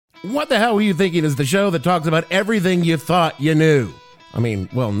What the Hell Were You Thinking is the show that talks about everything you thought you knew. I mean,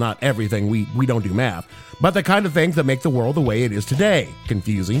 well, not everything. We don't do math. But the kind of things that make the world the way it is today.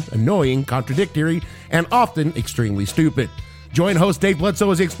 Confusing, annoying, contradictory, and often extremely stupid. Join host Dave Bledsoe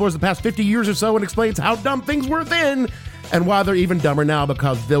as he explores the past 50 years or so and explains how dumb things were then and why they're even dumber now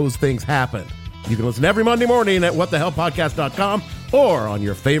because those things happened. You can listen every Monday morning at whatthehellpodcast.com or on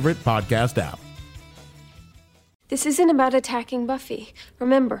your favorite podcast app. This isn't about attacking Buffy.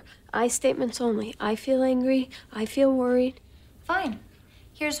 Remember, I statements only. I feel angry. I feel worried. Fine.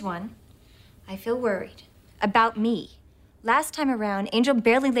 Here's one. I feel worried. About me. Last time around, Angel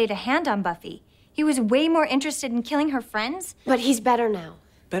barely laid a hand on Buffy. He was way more interested in killing her friends. But he's better now.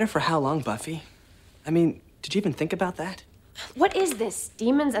 Better for how long, Buffy? I mean, did you even think about that? What is this?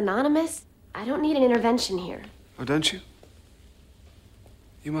 Demons Anonymous? I don't need an intervention here. Oh, don't you?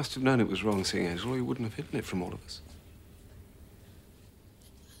 You must have known it was wrong seeing Angel, or you wouldn't have hidden it from all of us.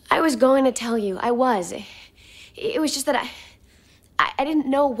 I was going to tell you. I was. It was just that I didn't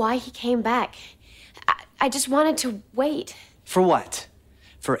know why he came back. I just wanted to wait. For what?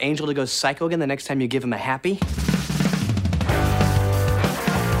 For Angel to go psycho again the next time you give him a happy?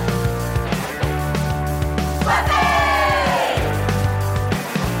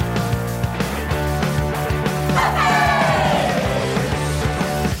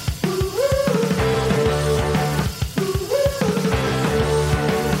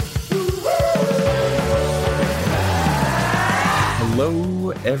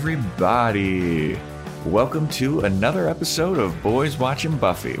 Hello, everybody. Welcome to another episode of Boys Watching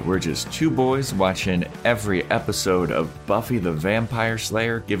Buffy. We're just two boys watching every episode of Buffy the Vampire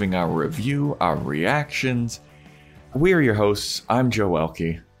Slayer, giving our review, our reactions. We are your hosts. I'm Joe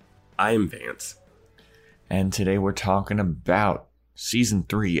Elke. I'm Vance. And today we're talking about Season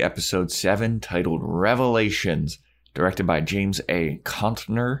 3, Episode 7, titled Revelations, directed by James A.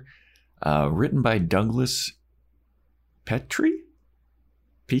 Contner, written by Douglas Petrie?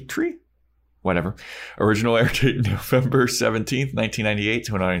 Whatever. Original air date November 17th, 1998,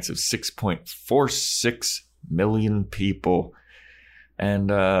 to an audience of 6.46 million people. And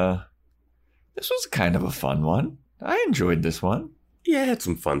this was kind of a fun one. I enjoyed this one. Yeah, it had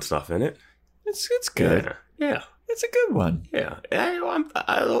some fun stuff in it. It's good. Yeah. It's a good one. Yeah.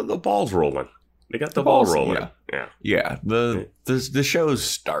 The ball's rolling. They got the ball rolling. Yeah. The show's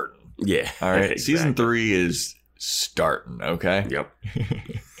starting. Yeah. All right. Exactly. Season 3 is starting, okay? Yep.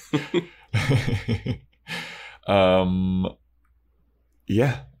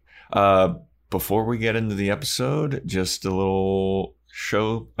 Before we get into the episode, just a little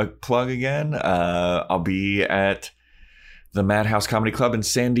show plug again. I'll be at the Madhouse Comedy Club in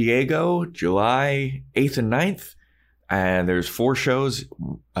San Diego, July 8th and 9th. And there's 4 shows,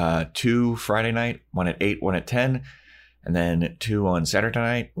 2 Friday night, 1 at 8, 1 at 10. And then 2 on Saturday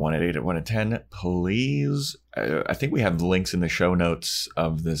night, 1 at 8 and 1 at 10. Please, I think we have links in the show notes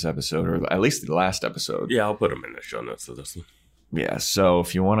of this episode, or at least the last episode. Yeah, I'll put them in the show notes of this one. Yeah, so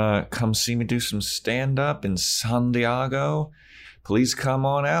if you want to come see me do some stand-up in San Diego, please come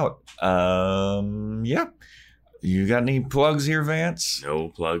on out. Yeah. You got any plugs here, Vance? No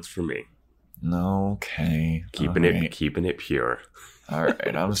plugs for me. Okay. Keeping it pure. All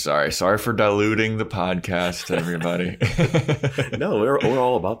right, I'm sorry. Sorry for diluting the podcast, everybody. No, we're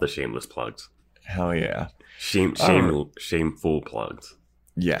all about the shameless plugs. Hell yeah. Shameful plugs.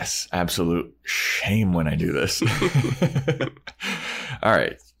 Yes, absolute shame when I do this. All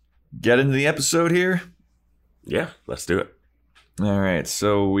right, get into the episode here? Yeah, let's do it. All right,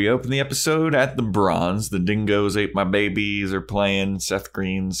 so we open the episode at the Bronze. The Dingoes Ate My Babies are playing. Seth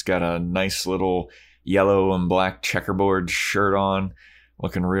Green's got a nice little yellow and black checkerboard shirt on,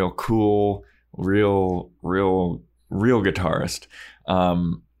 looking real cool, real guitarist.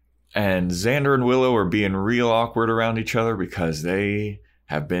 And Xander and Willow are being real awkward around each other because they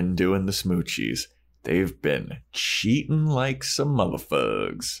have been doing the smoochies. They've been cheating like some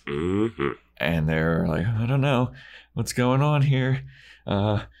motherfuckers. Mm-hmm. And they're like, I don't know what's going on here.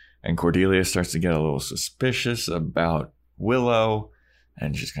 And Cordelia starts to get a little suspicious about Willow.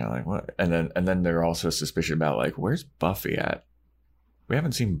 And she's kind of like, what? And then they're also suspicious about, like, where's Buffy at? We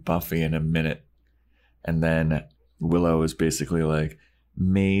haven't seen Buffy in a minute. And then Willow is basically like,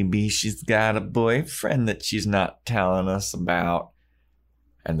 maybe she's got a boyfriend that she's not telling us about.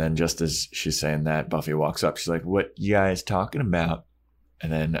 And then just as she's saying that, Buffy walks up. She's like, what you guys talking about?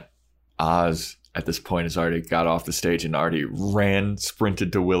 And then Oz, at this point, has already got off the stage and already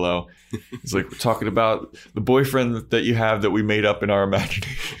sprinted to Willow. He's like, we're talking about the boyfriend that you have that we made up in our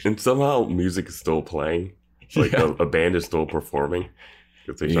imagination. And somehow music is still playing. Like a band is still performing.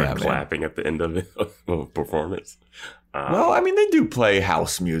 Because they start clapping at the end of a performance. Well, I mean, they do play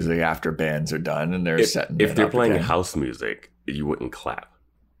house music after bands are done and they're setting it If they're up playing again. house music, you wouldn't clap.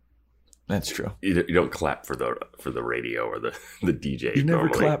 That's true. You don't clap for the radio or the DJ. You've never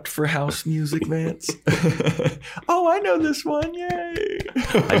normally. clapped for house music, Vance? Oh, I know this one. Yay.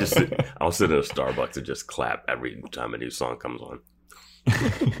 I'll sit in a Starbucks and just clap every time a new song comes on.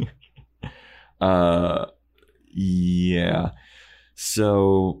 Yeah.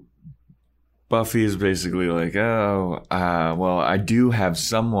 So Buffy is basically like, well, I do have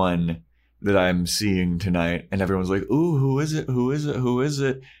someone that I'm seeing tonight. And everyone's like, ooh, who is it? Who is it? Who is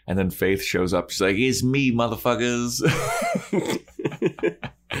it? And then Faith shows up. She's like, it's me, motherfuckers.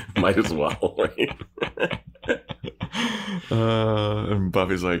 Might as well, right? And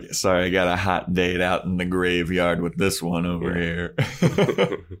Buffy's like, sorry, I got a hot date out in the graveyard with this one over here.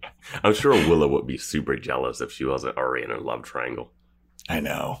 I'm sure Willow would be super jealous if she wasn't already in a love triangle. I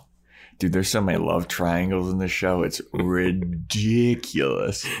know. Dude, there's so many love triangles in this show. It's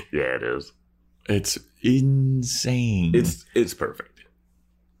ridiculous. Yeah, it is. It's insane. It's perfect.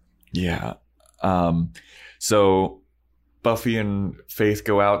 Yeah. So Buffy and Faith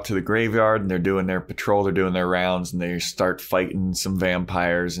go out to the graveyard and they're doing their patrol. They're doing their rounds and they start fighting some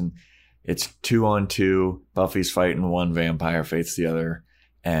vampires. And it's 2-on-2. Buffy's fighting one vampire, Faith's the other.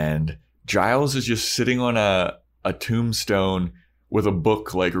 And Giles is just sitting on a tombstone with a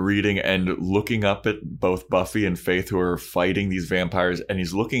book, like reading and looking up at both Buffy and Faith who are fighting these vampires. And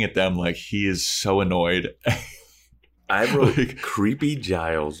he's looking at them like he is so annoyed. I wrote creepy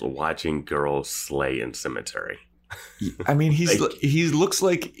Giles watching girls slay in cemetery. I mean, he looks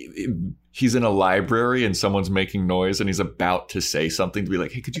like he's in a library and someone's making noise and he's about to say something to be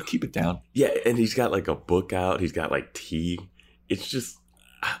like, hey, could you keep it down? Yeah, and he's got like a book out. He's got like tea. It's just...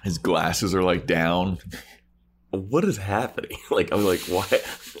 His glasses are like down. What is happening? Like, I'm like, what?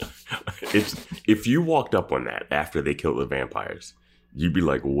 If you walked up on that after they killed the vampires, you'd be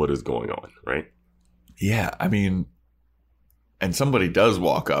like, what is going on, right? Yeah, I mean, and somebody does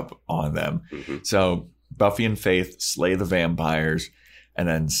walk up on them. Mm-hmm. So Buffy and Faith slay the vampires, and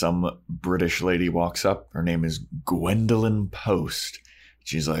then some British lady walks up. Her name is Gwendolyn Post.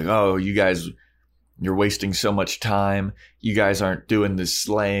 She's like, oh, you guys, you're wasting so much time. You guys aren't doing this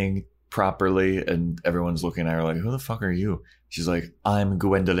slaying properly. And everyone's looking at her like, who the fuck are you? She's like, I'm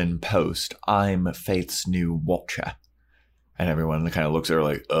Gwendolyn Post. I'm Faith's new watcher. And everyone kind of looks at her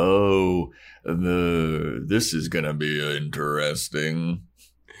like, oh, this is going to be interesting.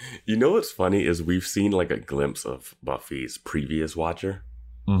 You know what's funny is we've seen like a glimpse of Buffy's previous watcher.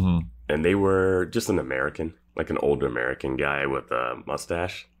 Mm-hmm. And they were just an American, like an older American guy with a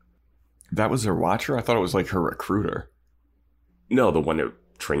mustache. That was her watcher? I thought it was like her recruiter. No, the one that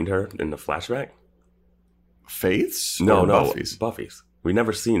trained her in the flashback. Faith's? No, Buffy's? Buffy's. We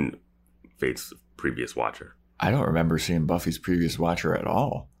never seen Faith's previous watcher. I don't remember seeing Buffy's previous watcher at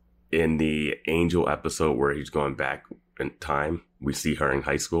all. In the Angel episode where he's going back in time, we see her in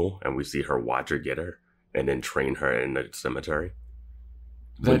high school and we see her watcher get her and then train her in the cemetery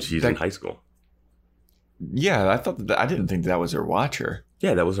when she's in high school. Yeah, I didn't think that was her watcher.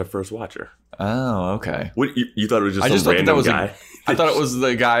 Yeah, that was her first watcher. Oh, okay. What you thought it was just some random guy? I thought it was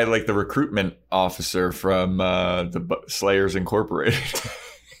the guy, like the recruitment officer from the Slayers Incorporated.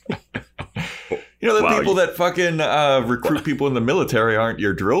 You know, the people that fucking recruit people in the military aren't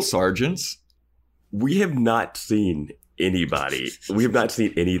your drill sergeants. We have not seen anybody. We have not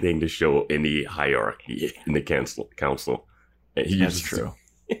seen anything to show any hierarchy in the council. That's true.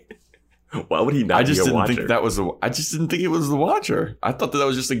 Why would he not? I just didn't think it was the watcher. I thought that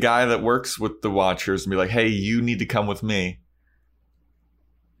was just a guy that works with the watchers and be like, "Hey, you need to come with me."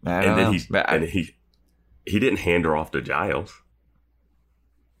 He didn't hand her off to Giles.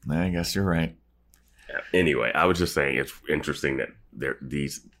 I guess you're right. Anyway, I was just saying it's interesting that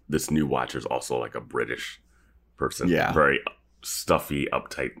this new watcher is also like a British person. Yeah, very stuffy,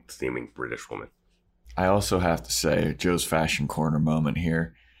 uptight seeming British woman. I also have to say, Joe's fashion corner moment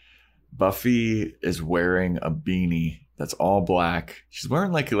here. Buffy is wearing a beanie that's all black. She's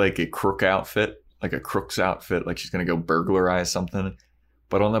wearing like a crook outfit, like a crook's outfit, like she's gonna go burglarize something.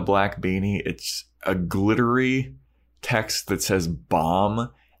 But on the black beanie, it's a glittery text that says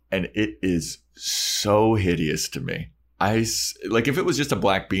 "bomb," and it is so hideous to me. Like if it was just a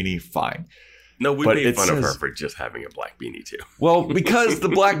black beanie, fine. No, we made fun of her for just having a black beanie too. Well, because the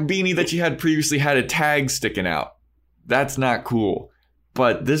black beanie that she had previously had a tag sticking out. That's not cool.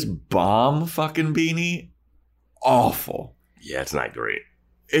 But this bomb fucking beanie, awful. Yeah, it's not great.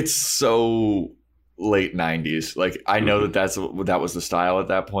 It's so late 90s. Like, I know that was the style at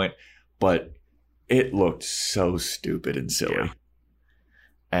that point, but it looked so stupid and silly. Yeah.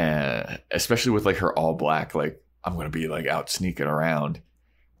 And especially with like her all black, like I'm going to be like out sneaking around.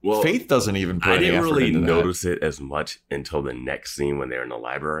 Well, Faith doesn't even put I any didn't effort really into that. notice it as much until the next scene when they're in the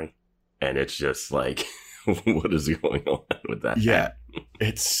library. And it's just like, what is going on with that? Yeah,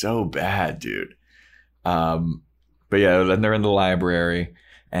 it's so bad, dude. But yeah, then they're in the library,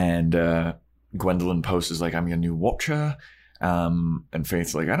 and Gwendolyn Post is like, I'm your new watcher. And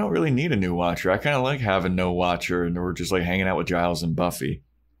Faith's like, I don't really need a new watcher. I kind of like having no watcher. And we're just like hanging out with Giles and Buffy.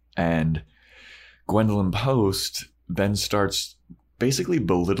 And Gwendolyn Post then starts basically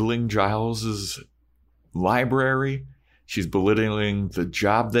belittling Giles's library. She's belittling the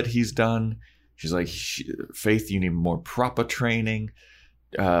job that he's done. She's like, Faith, you need more proper training.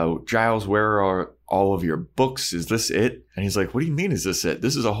 Giles, where are all of your books? Is this it? And he's like, what do you mean is this it?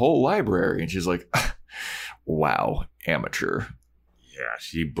 This is a whole library. And she's like, wow, amateur. Yeah,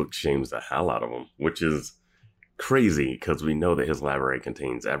 she book shames the hell out of him, which is crazy because we know that his library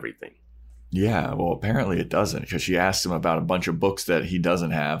contains everything. Yeah, well, apparently it doesn't, because she asked him about a bunch of books that he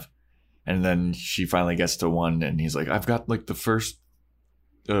doesn't have. And then she finally gets to one, and he's like, I've got like the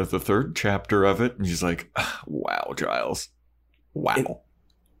third chapter of it. And she's like, wow, Giles. Wow.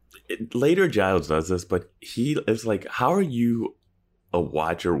 Later, Giles does this, but he is like, how are you a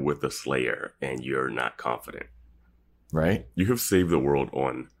watcher with a Slayer and you're not confident? Right? You have saved the world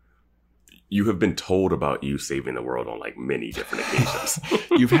on... You have been told about you saving the world on like many different occasions.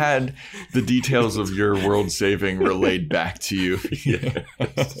 You've had the details of your world saving relayed back to you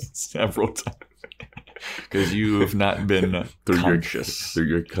several times. Because you have not been conscious. Through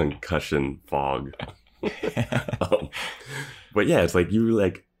your concussion fog. But yeah, it's like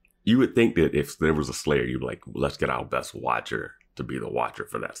you would think that if there was a Slayer, you'd be like, let's get our best watcher to be the watcher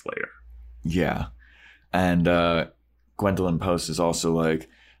for that Slayer. Yeah. And Gwendolyn Post is also like,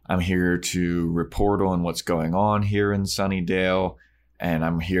 I'm here to report on what's going on here in Sunnydale, and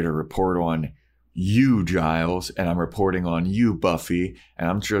I'm here to report on you, Giles, and I'm reporting on you, Buffy, and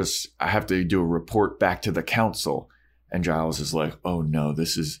I have to do a report back to the council. And Giles is like, oh no,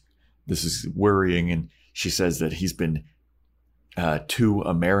 this is worrying. And she says that he's been too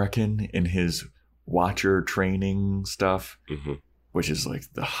American in his watcher training stuff, which is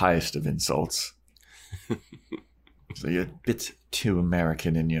like the highest of insults. So you're a bit too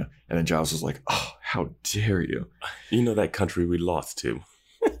American in you. And then Giles was like, oh, how dare you? You know that country we lost to.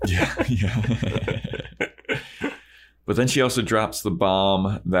 Yeah. But then she also drops the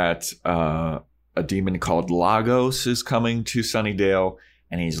bomb that a demon called Lagos is coming to Sunnydale,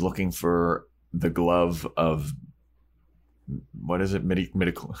 and he's looking for the glove of, what is it,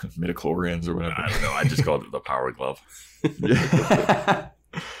 midichlorians or whatever. I don't know. I just called it the power glove.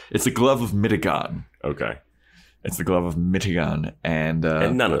 It's the glove of Mitigan. Okay. It's the glove of Mitigan. And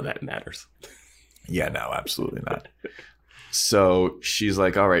none of that matters. Yeah, no, absolutely not. So she's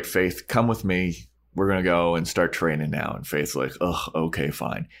like, all right, Faith, come with me. We're going to go and start training now. And Faith's like, ugh, okay,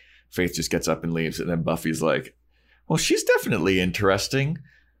 fine. Faith just gets up and leaves. And then Buffy's like, well, she's definitely interesting.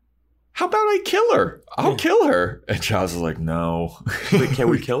 How about I kill her? I'll kill her. And Giles is like, no. Wait, can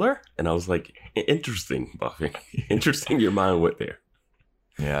we kill her? And I was like, interesting, Buffy. Interesting your mind went there.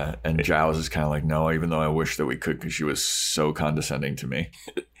 Yeah, and Giles is kind of like, no, even though I wish that we could, because she was so condescending to me.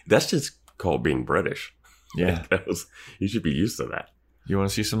 That's just called being British. Yeah. You should be used to that. You want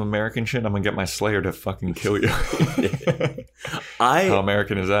to see some American shit? I'm going to get my Slayer to fucking kill you. How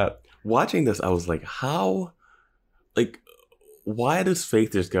American is that? Watching this, I was like, why does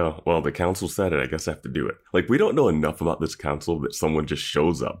Faith just go, well, the council said it, I guess I have to do it. Like, we don't know enough about this council that someone just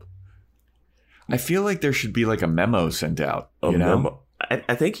shows up. I feel like there should be like a memo sent out. Memo.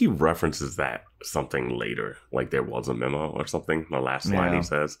 I think he references that something later, like there was a memo or something. The last line he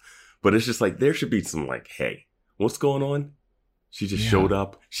says, but it's just like there should be some like, hey, what's going on? She just showed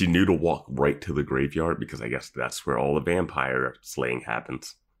up. She knew to walk right to the graveyard because I guess that's where all the vampire slaying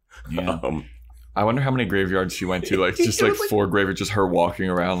happens. Yeah. I wonder how many graveyards she went to. Like just like 4 graveyards, just her walking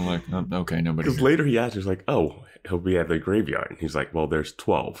around. Like, oh, okay, nobody. Because later he asks, he's like, oh, he'll be at the graveyard, and he's like, well, there's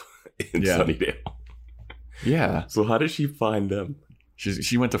 12 in Sunnydale. Yeah. So how did she find them?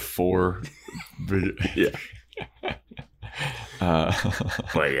 She went to 4. Yeah.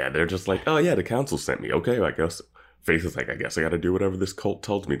 But yeah, they're just like, oh yeah, the council sent me. Okay, I guess. Faith is like, I guess I got to do whatever this cult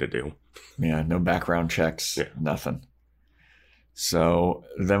tells me to do. Yeah, no background checks, nothing. So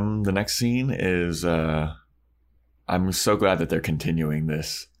then the next scene is, I'm so glad that they're continuing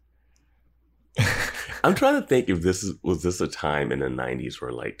this. I'm trying to think if was this a time in the 90s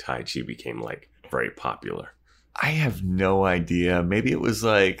where like Tai Chi became like very popular. I have no idea. Maybe it was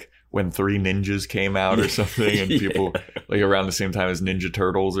like when 3 Ninjas came out or something, and people like around the same time as Ninja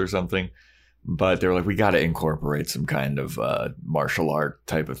Turtles or something. But they were like, we got to incorporate some kind of martial art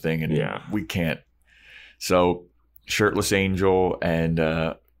type of thing, and we can't. So shirtless Angel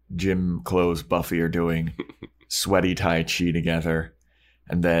and gym clothes Buffy are doing sweaty Tai Chi together.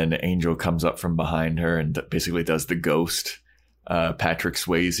 And then Angel comes up from behind her and basically does the ghost. Patrick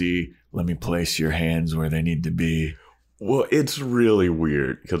Swayze, let me place your hands where they need to be. Well, it's really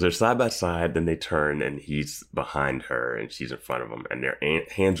weird because they're side by side, then they turn and he's behind her and she's in front of him and their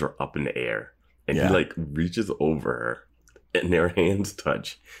hands are up in the air. And he like reaches over her and their hands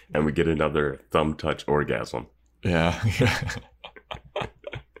touch and we get another thumb touch orgasm. Yeah.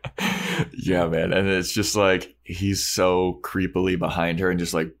 Yeah, man. And it's just like he's so creepily behind her and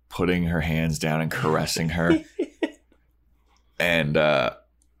just like putting her hands down and caressing her. And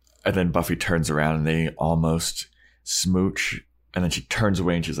then Buffy turns around and they almost smooch. And then she turns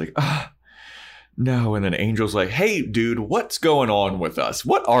away and she's like, no. And then Angel's like, hey, dude, what's going on with us?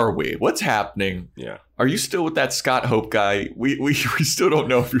 What are we? What's happening? Yeah. Are you still with that Scott Hope guy? We still don't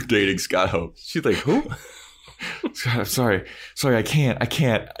know if you're dating Scott Hope. She's like, who? I'm sorry, I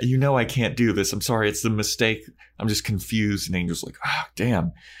can't. You know I can't do this. I'm sorry, it's the mistake. I'm just confused. And Angel's like,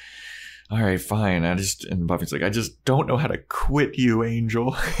 damn. All right, fine. And Buffy's like, I just don't know how to quit you,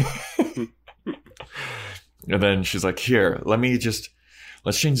 Angel. And then she's like, here,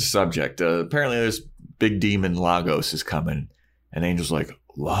 let's change the subject. Apparently this big demon Lagos is coming. And Angel's like,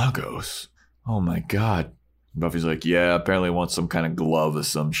 Lagos? Oh my God. And Buffy's like, yeah, apparently wants some kind of glove or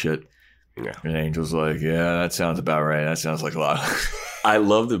some shit. Yeah. And Angel's like, yeah, that sounds about right. That sounds like a lot. I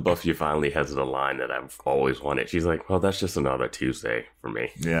love that Buffy finally has the line that I've always wanted. She's like, well, that's just another Tuesday for me.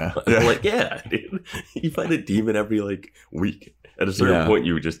 Yeah. I'm like, yeah, dude. You fight a demon every like week. At a certain point,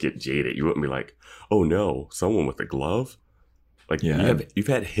 you would just get jaded. You wouldn't be like, oh no, someone with a glove? Like, you've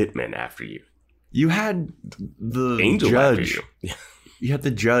had hitmen after you. You had the Angel judge. After you. You had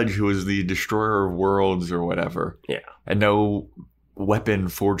the judge who was the destroyer of worlds or whatever. Yeah. And no weapon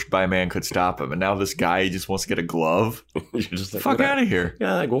forged by man could stop him. And now this guy just wants to get a glove. You're just like, fuck out of here.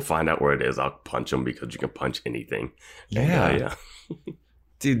 Yeah, like, we'll find out where it is. I'll punch him because you can punch anything. Yeah. And, yeah.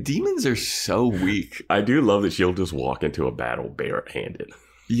 Dude, demons are so weak. I do love that she'll just walk into a battle barehanded.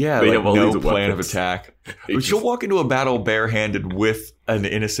 Yeah, They like have all no these plan weapons. of attack. They She'll just- walk into a battle barehanded with an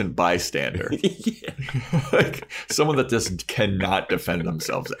innocent bystander. Yeah. Like someone that just cannot defend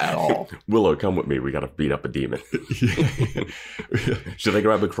themselves at all. Willow, come with me. We got to beat up a demon. Should I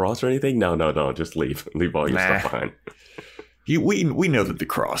grab a cross or anything? No. Just leave. Leave all your stuff behind. We know that the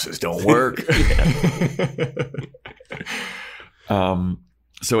crosses don't work.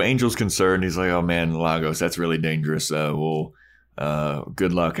 So Angel's concerned. He's like, oh man, Lagos, that's really dangerous.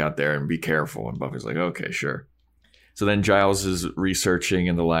 Good luck out there and be careful. And Buffy's like, okay, sure. So then Giles is researching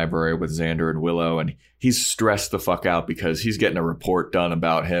in the library with Xander and Willow, and he's stressed the fuck out because he's getting a report done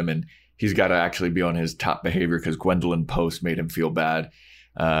about him, and he's got to actually be on his top behavior because Gwendolyn Post made him feel bad.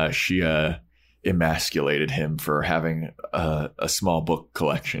 She emasculated him for having a small book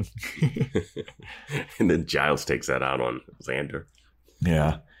collection. And then Giles takes that out on Xander.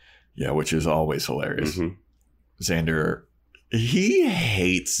 Yeah, which is always hilarious. Mm-hmm. Xander, he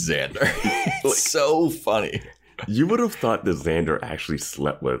hates Xander. It's so funny. You would have thought that Xander actually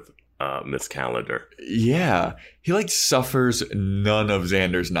slept with Miss Calendar. Yeah, he like suffers none of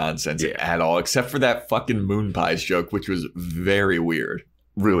Xander's nonsense at all, except for that fucking moon pies joke, which was very weird.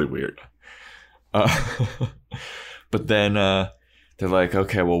 Really weird. But then they're like,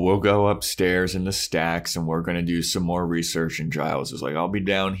 okay, well, we'll go upstairs in the stacks and we're going to do some more research. And Giles is like, I'll be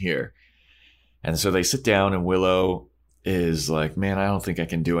down here. And so they sit down and Willow is like, man, I don't think I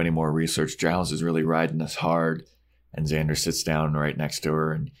can do any more research. Giles is really riding us hard. And Xander sits down right next to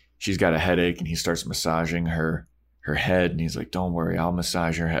her and she's got a headache and he starts massaging her head. And he's like, don't worry, I'll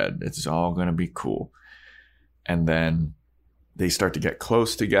massage your head. It's all going to be cool. And then they start to get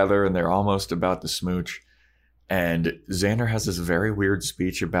close together and they're almost about to smooch. And Xander has this very weird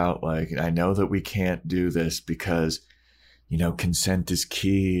speech about like, I know that we can't do this because, you know, consent is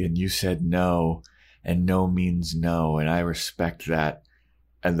key. And you said no. And no means no. And I respect that.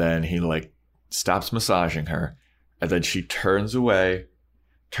 And then he like stops massaging her. And then she turns away,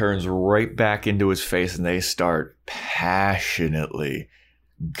 turns right back into his face. And they start passionately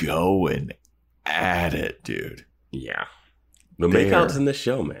going at it, dude. Yeah. The makeouts in the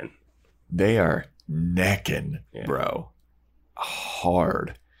show, man. They are necking, bro.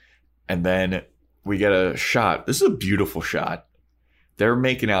 Hard. And then we get a shot. This is a beautiful shot. They're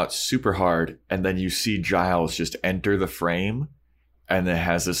making out super hard, and then you see Giles just enter the frame, and it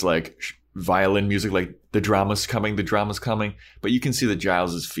has this like violin music, like the drama's coming, but you can see that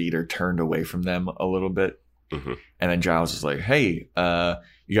Giles's feet are turned away from them a little bit. Mm-hmm. And then Giles is like, hey,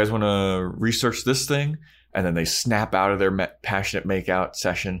 you guys want to research this thing? And then they snap out of their passionate makeout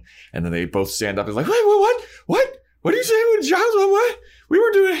session, and then they both stand up and like, wait, What are you saying with Giles? What? We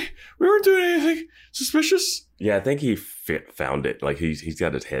weren't doing anything suspicious. Yeah, I think he found it. Like he's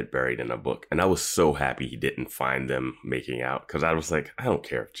got his head buried in a book, and I was so happy he didn't find them making out because I was like, I don't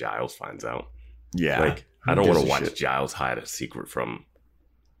care if Giles finds out. Yeah, like I don't want to watch Giles hide a secret from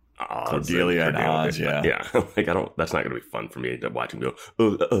Oz Cordelia and Oz. Yeah, yeah. Like I don't. That's not going to be fun for me to watch him go.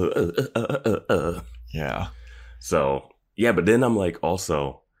 Yeah. So yeah, but then I'm like,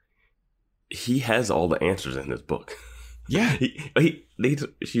 also, he has all the answers in his book. Yeah,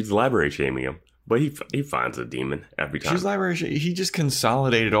 she's library shaming him. But he finds a demon every time. She's library. He just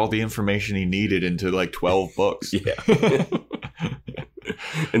consolidated all the information he needed into like 12 books. Yeah.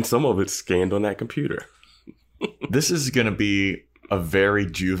 And some of it's scanned on that computer. This is going to be a very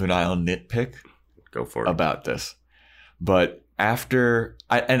juvenile nitpick. Go for it. About this. But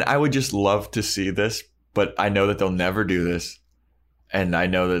I would just love to see this, but I know that they'll never do this. And I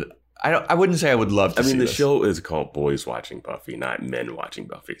know that I wouldn't say I would love to see this. I mean, the show is called Boys Watching Buffy, not Men Watching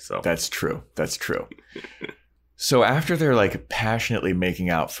Buffy. So That's true. So after they're like passionately making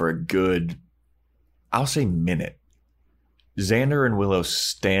out for a good, I'll say minute, Xander and Willow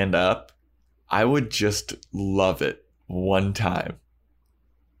stand up. I would just love it one time.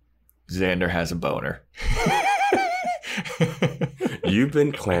 Xander has a boner. You've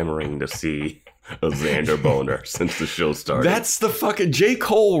been clamoring to see a Xander boner since the show started. That's the fucking J.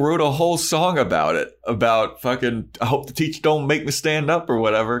 Cole wrote a whole song about it. About fucking, I hope the teacher don't make me stand up or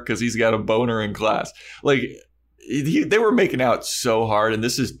whatever because he's got a boner in class. Like, they were making out so hard, and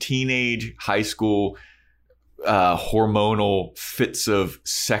this is teenage, high school, hormonal fits of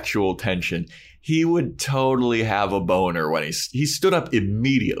sexual tension. He would totally have a boner when he stood up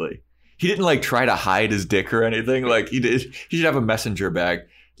immediately. He didn't like try to hide his dick or anything. Like he did. He should have a messenger bag,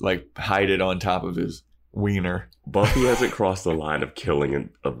 like hide it on top of his wiener. Buffy hasn't crossed the line of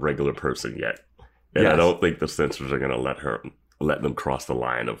killing a regular person yet, and yes. I don't think the censors are going to let them cross the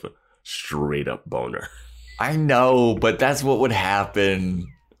line of a straight up boner. I know, but that's what would happen.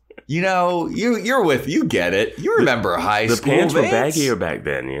 You know, you get it. You remember high school. The pants were baggier back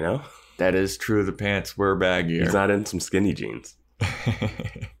then, you know? That is true. The pants were baggier. He's not in some skinny jeans.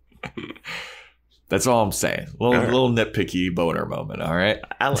 That's all I'm saying. Little nitpicky boner moment, all right?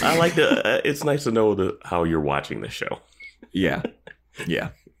 I like it's nice to know how you're watching the show. Yeah. Yeah.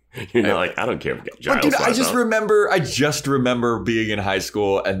 You're not like, I don't care if we Giles. But dude, I just remember being in high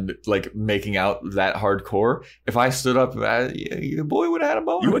school and like making out that hardcore. If I stood up, your boy would have had a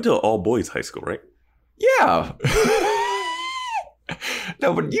boner. You went to all boys high school, right? Yeah.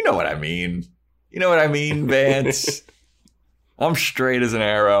 No, but you know what I mean. You know what I mean, Vance. I'm straight as an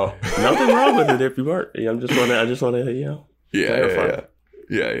arrow. Nothing wrong with it if you weren't. I just want to, you know. Yeah.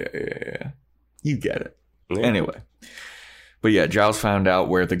 You get it. Yeah. Anyway. But yeah, Giles found out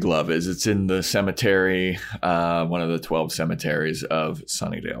where the glove is. It's in the cemetery, one of the 12 cemeteries of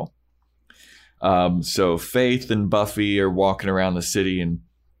Sunnydale. So Faith and Buffy are walking around the city, and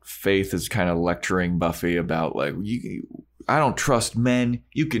Faith is kind of lecturing Buffy about like, I don't trust men.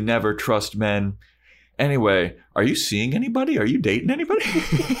 You can never trust men. Anyway, are you seeing anybody? Are you dating anybody?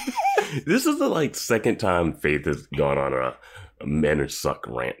 This is the second time Faith has gone on a men suck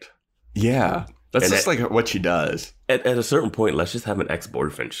rant. Yeah. That's just like what she does. At a certain point, let's just have an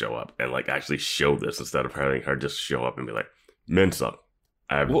ex-boyfriend show up and actually show this instead of having her just show up and be like, men suck.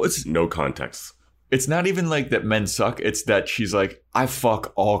 I have no context. It's not even like that men suck. It's that she's like, I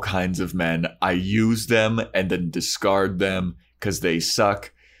fuck all kinds of men. I use them and then discard them because they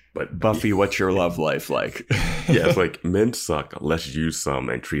suck. But Buffy, what's your love life like? Yeah, it's like, men suck. Let's use some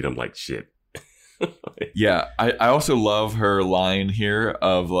and treat them like shit. Yeah, I also love her line here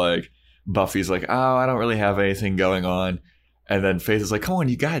of like, Buffy's like, oh, I don't really have anything going on. And then Faith is like, come on,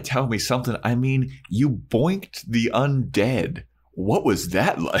 you got to tell me something. I mean, you boinked the undead. What was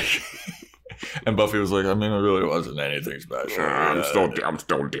that like? And Buffy was like, I mean, it really wasn't anything special. I'm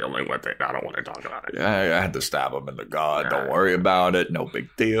still dealing with it. I don't want to talk about it. I had to stab him in the gut. Don't worry about it. No big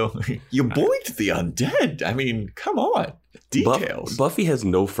deal. You boinked the undead. I mean, come on. Details. Buffy has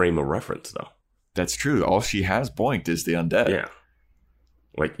no frame of reference, though. That's true. All she has boinked is the undead. Yeah.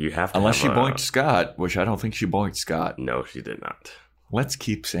 Like, you have to Unless she boinked Scott, which I don't think she boinked Scott. No, she did not. Let's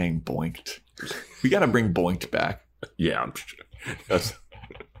keep saying boinked. We got to bring boinked back. Yeah. That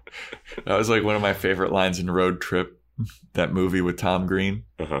was like one of my favorite lines in Road Trip, that movie with Tom Green.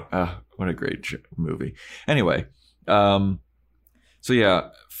 Uh-huh. What a great movie. Anyway, so yeah,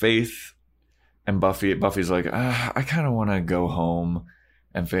 Faith and Buffy's like, I kind of want to go home.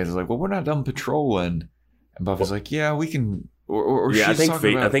 And Faith is like, well, we're not done patrolling. And Buffy's like, yeah, we can... Or yeah, I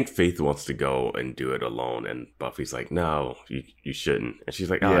think Faith wants to go and do it alone, and Buffy's like, "No, you shouldn't." And she's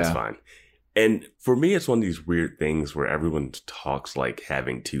like, "Oh, that's fine." And for me, it's one of these weird things where everyone talks like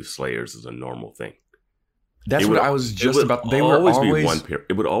having 2 Slayers is a normal thing. That's what I was just about. They were always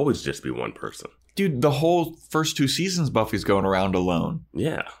it would always just be one person. Dude, the whole first 2 seasons, Buffy's going around alone.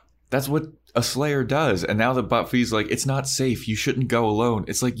 Yeah. That's what a Slayer does. And now that Buffy's like, it's not safe. You shouldn't go alone.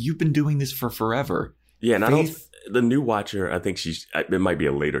 It's like, you've been doing this for forever. Yeah, and the new Watcher, I think it might be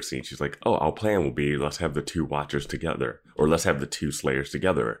a later scene. She's like, oh, our plan will be, let's have the 2 Watchers together. Or let's have the 2 Slayers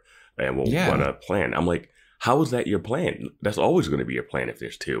together. And we'll run a plan. I'm like, how is that your plan? That's always going to be your plan if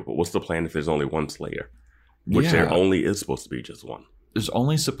there's 2. But what's the plan if there's only 1 Slayer? Which there only is supposed to be just 1. There's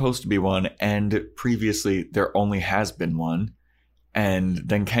only supposed to be 1, and previously there only has been 1. And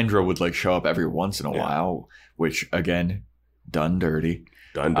then Kendra would like show up every once in a while, which again, done dirty.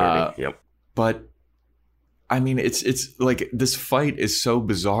 Yep. But I mean, it's like this fight is so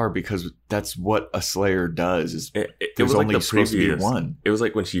bizarre because that's what a Slayer does. Is there's only supposed to be 1. It was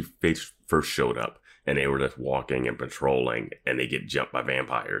like when she first showed up, and they were just walking and patrolling, and they get jumped by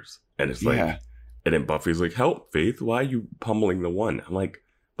vampires, and it's like. And then Buffy's like, help, Faith, why are you pummeling the 1? I'm like,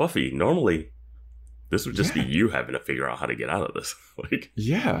 Buffy, normally this would just be you having to figure out how to get out of this.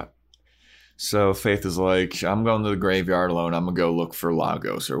 So Faith is like, I'm going to the graveyard alone. I'm going to go look for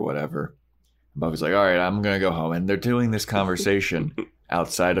Lagos or whatever. Buffy's like, all right, I'm going to go home. And they're doing this conversation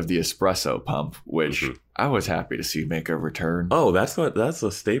outside of the espresso pump, which I was happy to see make a return. Oh, that's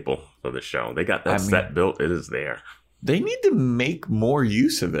a staple of the show. They got that set built. It is there. They need to make more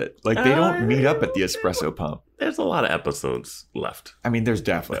use of it. Like, they don't meet up at the espresso pump. There's a lot of episodes left. I mean, there's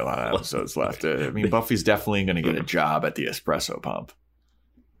definitely a lot of episodes left. I mean, Buffy's definitely going to get a job at the espresso pump.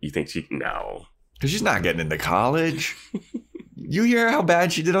 You think she... No. Because she's not getting into college. You hear how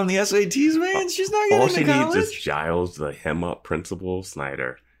bad she did on the SATs, man? She's not getting into college. All she needs is Giles to hem up Principal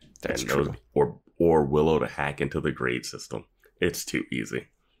Snyder. That's true. Or Willow to hack into the grade system. It's too easy.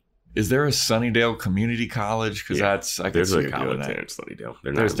 Is there a Sunnydale Community College? Because I can see a college there in Sunnydale.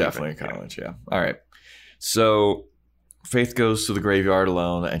 There's definitely a college, yeah. All right. So Faith goes to the graveyard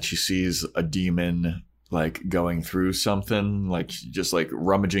alone, and she sees a demon like going through something, like just like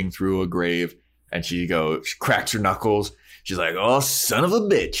rummaging through a grave, and she cracks her knuckles. She's like, "Oh, son of a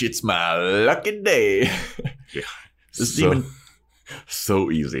bitch! It's my lucky day." Yeah, this demon,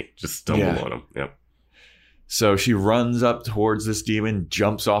 so easy. Just stumble on him. Yep. So she runs up towards this demon,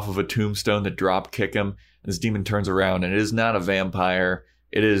 jumps off of a tombstone to drop kick him. This demon turns around, and it is not a vampire.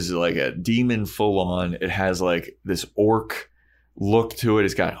 It is like a demon full on. It has like this orc look to it.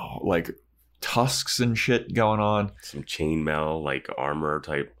 It's got like tusks and shit going on. Some chainmail, like armor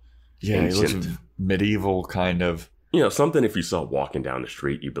type. Yeah, it looks medieval kind of. You know, something if you saw walking down the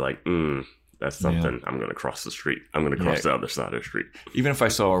street, you'd be like, that's something. I'm going to cross the street. I'm going to cross the other side of the street. Even if I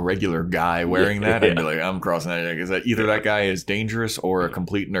saw a regular guy wearing that, I'd be like, I'm crossing that. Because either that guy is dangerous or a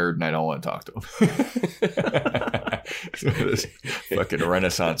complete nerd, and I don't want to talk to him. This fucking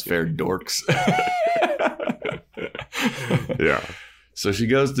Renaissance fair dorks. Yeah. So she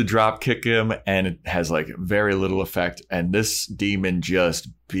goes to drop kick him, and it has like very little effect. And this demon just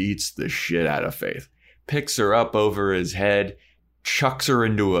beats the shit out of Faith. Picks her up over his head, chucks her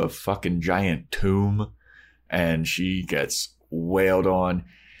into a fucking giant tomb, and she gets wailed on.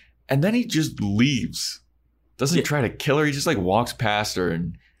 And then he just leaves. Doesn't try to kill her. He just like walks past her.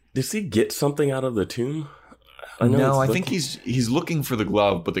 And does he get something out of the tomb? I think he's looking for the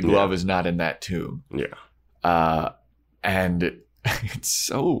glove, but the glove is not in that tomb. Yeah. And it's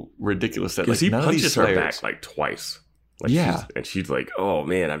so ridiculous that like he none punches of these her Slayers, back like twice. Like she's like, "Oh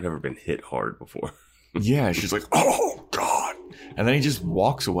man, I've never been hit hard before." Yeah, she's like, "Oh God," and then he just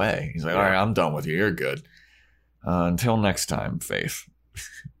walks away. He's like, "All right, I'm done with you. You're good. Until next time, Faith."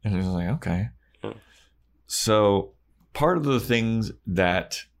 And he's like, "Okay." So part of the things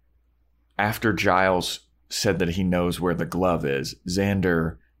that after Giles said that he knows where the glove is,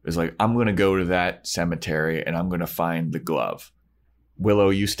 Xander is like, "I'm going to go to that cemetery and I'm going to find the glove. Willow,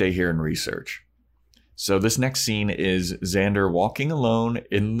 you stay here and research." So this next scene is Xander walking alone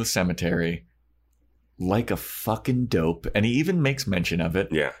in the cemetery like a fucking dope. And he even makes mention of it.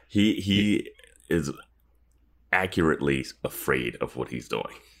 Yeah, he is accurately afraid of what he's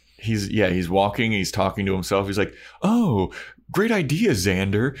doing. He's walking, he's talking to himself. He's like, "Oh, great idea,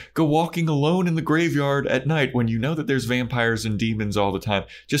 Xander. Go walking alone in the graveyard at night when you know that there's vampires and demons all the time,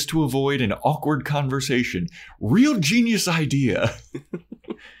 just to avoid an awkward conversation. Real genius idea."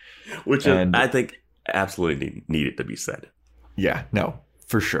 Which I think absolutely needed to be said. Yeah, no,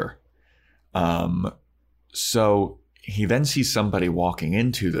 for sure. So he then sees somebody walking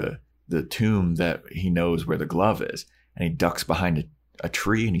into the tomb that he knows where the glove is, and he ducks behind a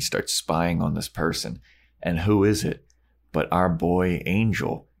tree and he starts spying on this person. And who is it but our boy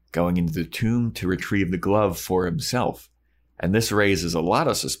Angel? going into the tomb to retrieve the glove for himself. And this raises a lot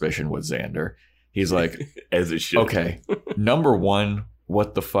of suspicion with Xander. He's like, as it should. Okay, number one,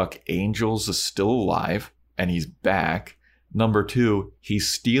 what the fuck? Angel's is still alive and he's back. Number two, he's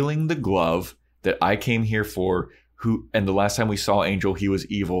stealing the glove that I came here for. And the last time we saw Angel, he was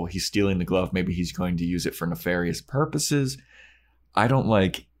evil. He's stealing the glove. Maybe he's going to use it for nefarious purposes. I don't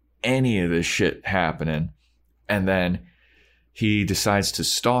like any of this shit happening. And then he decides to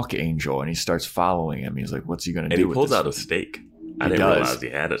stalk Angel and he starts following him. He's like, what's he going to do with this? And he pulls out a stake. I didn't realize he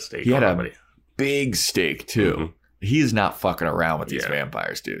had a stake. He had a big stake too. Mm-hmm. He's not fucking around with these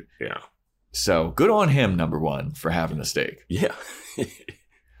vampires, dude. Yeah. So good on him, number one, for having the stake. Yeah.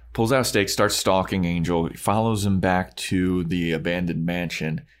 Pulls out a stake, starts stalking Angel, follows him back to the abandoned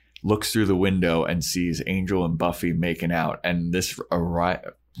mansion, looks through the window and sees Angel and Buffy making out. And this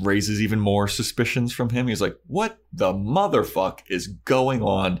raises even more suspicions from him. He's like, what the motherfuck is going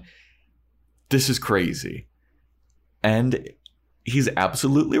on? This is crazy. And he's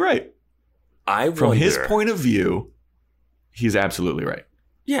absolutely right. From his point of view, he's absolutely right.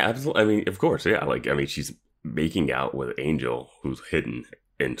 Yeah, absolutely. I mean, of course. Yeah. She's making out with Angel, who's hidden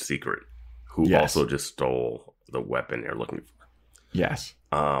in secret, who also just stole the weapon they're looking for. Yes.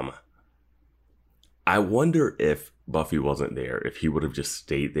 I wonder if Buffy wasn't there, if he would have just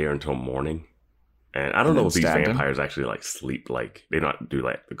stayed there until morning. And I don't know if these vampires actually like sleep, like they don't do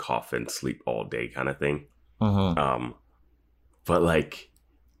like the coffin sleep all day kind of thing. But like,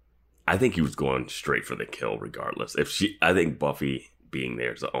 I think he was going straight for the kill regardless. I think Buffy being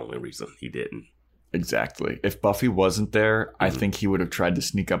there is the only reason he didn't. Exactly. If Buffy wasn't there, I think he would have tried to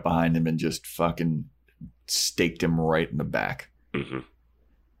sneak up behind him and just fucking staked him right in the back. Mm-hmm.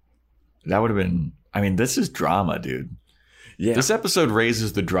 That would have been... I mean, this is drama, dude. Yeah. This episode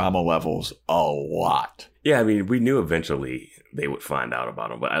raises the drama levels a lot. Yeah, I mean, we knew eventually they would find out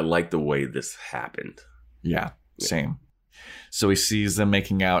about him, but I like the way this happened. Yeah, same. So he sees them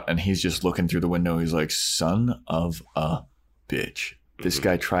making out, and he's just looking through the window. He's like, son of a bitch. This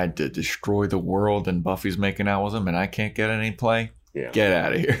guy tried to destroy the world, and Buffy's making out with him, and I can't get any play? Yeah. Get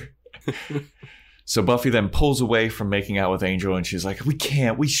out of here. So Buffy then pulls away from making out with Angel, and she's like,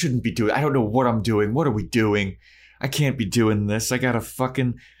 we shouldn't be doing, I don't know what I'm doing. What are we doing? I can't be doing this. I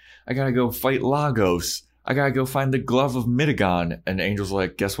gotta go fight Lagos. I gotta go find the glove of Midigon. And Angel's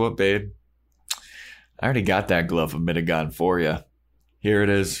like, guess what, babe? I already got that glove of Midigon for you. Here it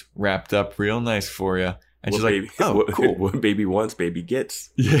is, wrapped up real nice for you. And she's like, oh, cool. What baby wants, baby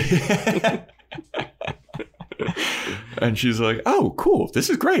gets. Yeah. And she's like, oh, cool. This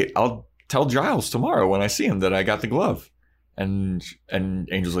is great. I'll tell Giles tomorrow when I see him that I got the glove. And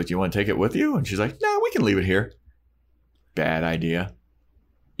Angel's like, do you want to take it with you? And she's like, no, we can leave it here. Bad idea.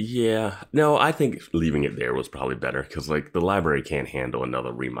 Yeah. No, I think leaving it there was probably better because, like, the library can't handle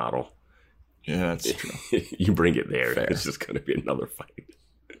another remodel. Yeah, that's true. You bring it there, Fair. It's just going to be another fight.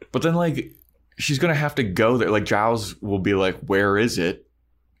 But then, like, she's going to have to go there. Like, Giles will be like, where is it?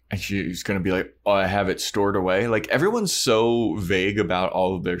 And she's going to be like, oh, I have it stored away. Like, everyone's so vague about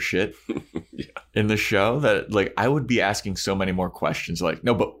all of their shit in the show that, like, I would be asking so many more questions. Like,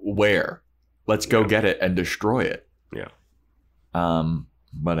 no, but where? Let's go get it and destroy it. Yeah.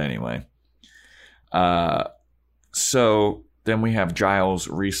 But anyway. So then we have Giles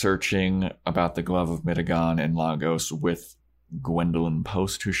researching about the glove of Midigon and Lagos with Gwendolyn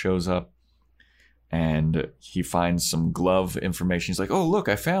Post, who shows up. And he finds some glove information. He's like, oh, look,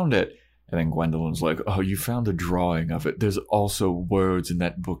 I found it. And then Gwendolyn's like, oh, you found a drawing of it. There's also words in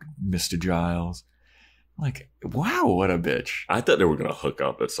that book, Mr. Giles. Like, wow, what a bitch. I thought they were going to hook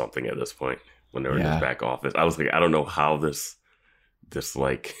up at something at this point when they were in his back office. I was like, I don't know how this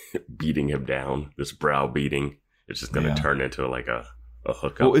like beating him down, this brow beating, it's just going to turn into like a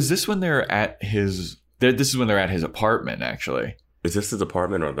hookup. Well, is this when they're at his... This is when they're at his apartment, actually. Is this his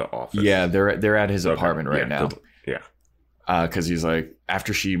apartment or the office? Yeah, they're at his apartment right now. Yeah. Because he's like,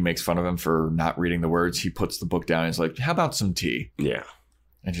 after she makes fun of him for not reading the words, he puts the book down and he's like, how about some tea? Yeah.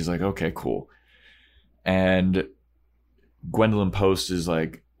 And she's like, okay, cool. And Gwendolyn Post is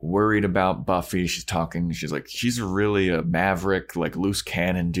like worried about Buffy. She's talking. She's like, she's really a maverick, like loose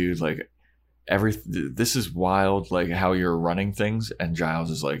cannon dude. Like this is wild, like how you're running things. And Giles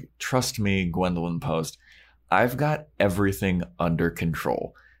is like, trust me, Gwendolyn Post. I've got everything under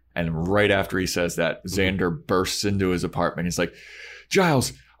control. And right after he says that, Xander bursts into his apartment. He's like,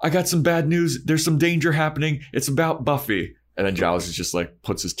 Giles, I got some bad news. There's some danger happening. It's about Buffy. And then Giles is just like,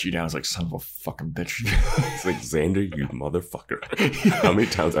 puts his tea down. He's like, son of a fucking bitch. It's like, Xander, you motherfucker. How many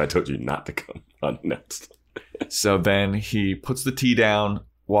times I told you not to come on next? So then he puts the tea down,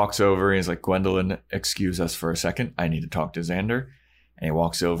 walks over. And he's like, Gwendolyn, excuse us for a second. I need to talk to Xander. And he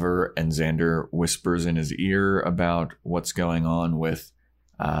walks over and Xander whispers in his ear about what's going on with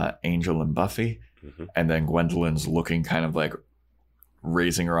Angel and Buffy. Mm-hmm. And then Gwendolyn's looking kind of like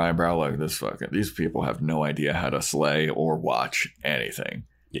raising her eyebrow like these people have no idea how to slay or watch anything.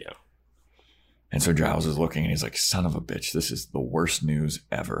 Yeah. And so Giles is looking and he's like, son of a bitch, this is the worst news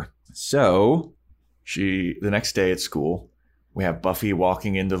ever. So the next day at school, we have Buffy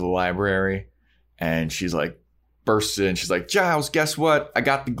walking into the library and she's like, bursts in. She's like, Giles, guess what? I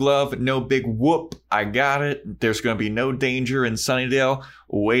got the glove. No big whoop. I got it. There's going to be no danger in Sunnydale.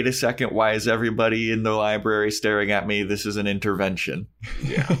 Wait a second. Why is everybody in the library staring at me? This is an intervention.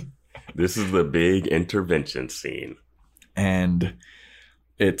 Yeah. This is the big intervention scene. And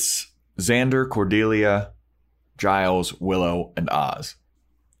it's Xander, Cordelia, Giles, Willow, and Oz.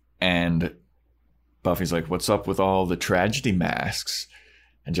 And Buffy's like, what's up with all the tragedy masks?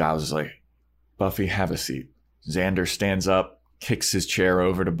 And Giles is like, Buffy, have a seat. Xander stands up, kicks his chair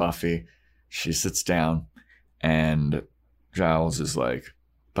over to Buffy. She sits down, and Giles is like,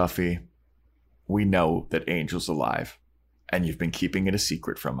 Buffy, we know that Angel's alive, and you've been keeping it a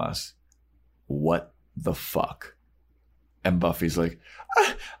secret from us. What the fuck? And Buffy's like,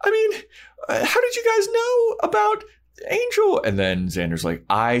 how did you guys know about Angel? And then Xander's like,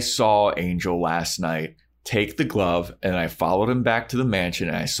 I saw Angel last night take the glove, and I followed him back to the mansion,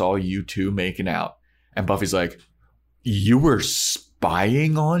 and I saw you two making out. And Buffy's like, you were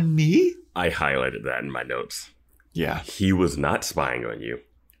spying on me? I highlighted that in my notes. Yeah. He was not spying on you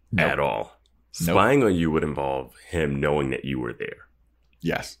at all. Spying on you would involve him knowing that you were there.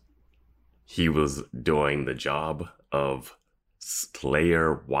 Yes. He was doing the job of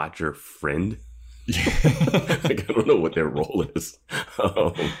Slayer, Watcher, Friend. I don't know what their role is.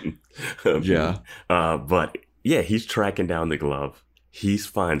 Yeah. But yeah, he's tracking down the glove. He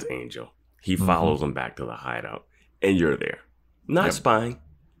finds Angel. He follows him back to the hideout. And you're there. Not spying.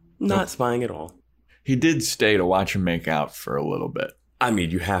 Not spying at all. He did stay to watch him make out for a little bit. I mean,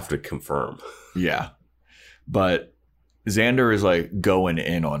 you have to confirm. Yeah. But Xander is like going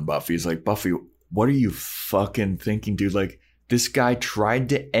in on Buffy. He's like, Buffy, what are you fucking thinking, dude? Like, this guy tried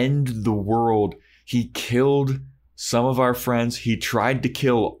to end the world. He killed some of our friends. He tried to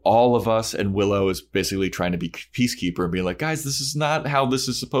kill all of us. And Willow is basically trying to be peacekeeper and be like, guys, this is not how this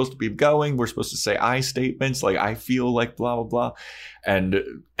is supposed to be going. We're supposed to say I statements. Like, I feel like blah, blah, blah.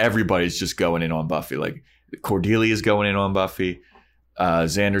 And everybody's just going in on Buffy. Like, Cordelia's going in on Buffy.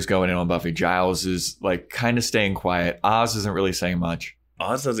 Xander's going in on Buffy. Giles is like kind of staying quiet. Oz isn't really saying much.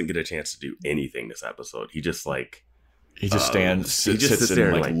 Oz doesn't get a chance to do anything this episode. He just like... He just sits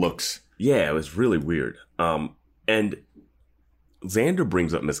there and like looks. Yeah, it was really weird. And Xander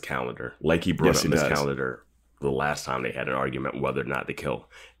brings up Miss Calendar, like he brought up Miss Calendar the last time they had an argument whether or not to kill.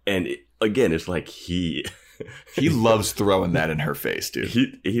 And again, it's like he loves throwing that in her face,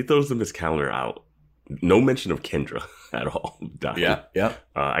 dude. He throws the Miss Calendar out. No mention of Kendra at all. Yeah.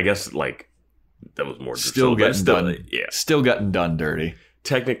 I guess like that was more still Drusilla, getting done. Yeah, still getting done dirty.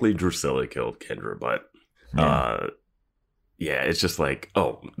 Technically, Drusilla killed Kendra, but yeah, it's just like,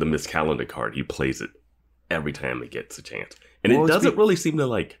 oh, the Miss Calendar card. He plays it every time he gets a chance. And it doesn't really seem to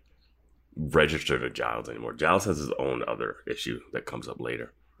like register to Giles anymore. Giles has his own other issue that comes up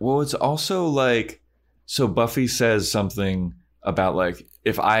later. Well, it's also like, so Buffy says something about like,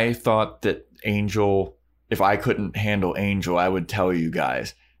 if I thought that if I couldn't handle Angel, I would tell you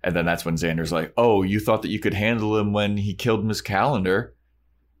guys. And then that's when Xander's like, oh, you thought that you could handle him when he killed Miss Calendar.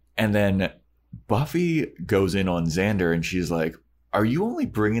 And then Buffy goes in on Xander and she's like, are you only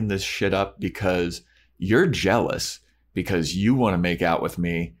bringing this shit up because you're jealous because you want to make out with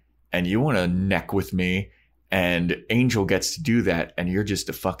me and you want to neck with me and Angel gets to do that and you're just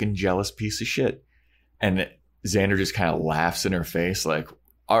a fucking jealous piece of shit. And Xander just kind of laughs in her face like,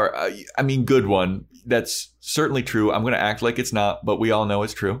 I mean, good one. That's certainly true. I'm going to act like it's not, but we all know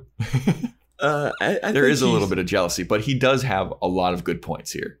it's true. There is a little bit of jealousy, but he does have a lot of good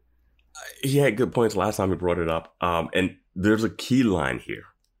points here. He had good points last time he brought it up. And there's a key line here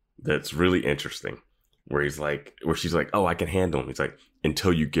that's really interesting where she's like, oh, I can handle him. He's like,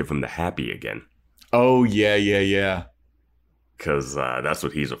 until you give him the happy again. Oh, yeah. Because that's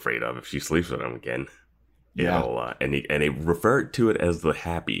what he's afraid of. If she sleeps with him again. Yeah. And they referred to it as the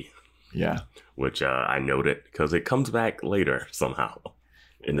happy. Yeah. Which I noted because it comes back later somehow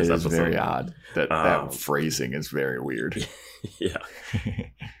in this episode. It is very odd. That phrasing is very weird. Yeah.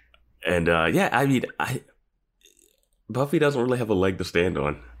 And I mean, Buffy doesn't really have a leg to stand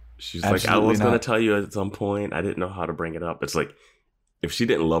on. She's absolutely like, I was going to tell you at some point. I didn't know how to bring it up. It's like, if she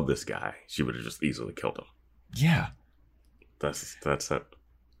didn't love this guy, she would have just easily killed him. Yeah. That's it.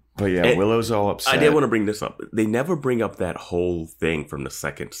 But yeah, And Willow's all upset. I did want to bring this up. They never bring up that whole thing from the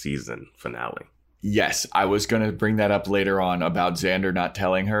second season finale. Yes, I was going to bring that up later on about Xander not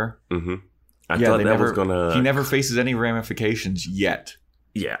telling her. Mm-hmm. I thought that was going to... He never faces any ramifications yet.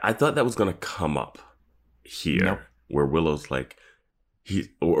 Yeah, I thought that was going to come up here, where Willow's like...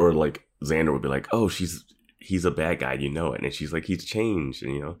 Or like Xander would be like, oh, he's a bad guy, you know it. And she's like, he's changed.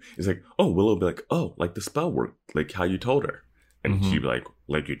 And, you know, it's like, oh, Willow would be like, oh, like the spell worked, like how you told her. And she'd be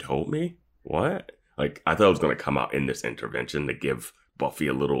like you told me? What? Like, I thought it was going to come out in this intervention to give Buffy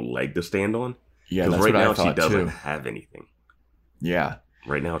a little leg to stand on. Yeah, that's right what now I thought she doesn't too. have anything. Yeah.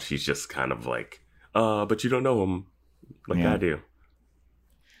 Right now she's just kind of like, but you don't know him like I do.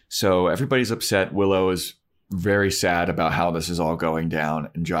 So everybody's upset. Willow is very sad about how this is all going down.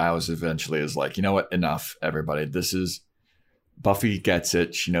 And Giles eventually is like, you know what? Enough, everybody. Buffy gets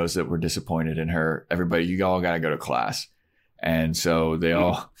it. She knows that we're disappointed in her. Everybody, you all got to go to class. And so they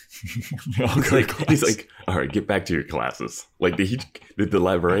all go to class. He's like, all right, get back to your classes. Like, did the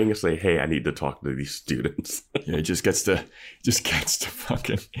librarian say, hey, I need to talk to these students? Yeah, he just gets to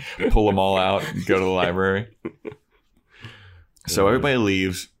fucking pull them all out and go to the library. So everybody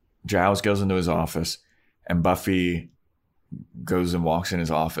leaves. Giles goes into his office, and Buffy goes and walks in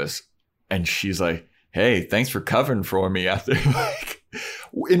his office, and she's like, hey, thanks for covering for me out there. Like,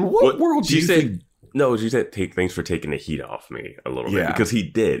 in what world do you think? No, she said, thanks for taking the heat off me a little bit. Because he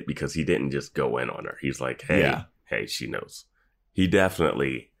didn't just go in on her. He's like, hey, she knows. He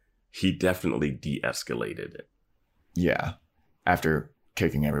definitely de-escalated it. Yeah. After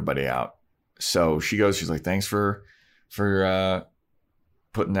kicking everybody out. So she goes, she's like, thanks for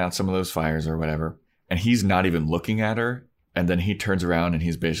putting out some of those fires or whatever. And he's not even looking at her. And then he turns around and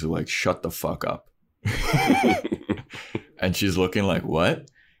he's basically like, shut the fuck up. And she's looking like, what?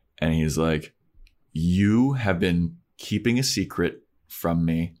 And he's like, you have been keeping a secret from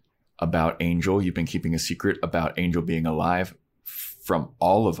me about Angel. You've been keeping a secret about Angel being alive from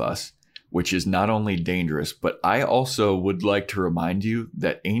all of us, which is not only dangerous, but I also would like to remind you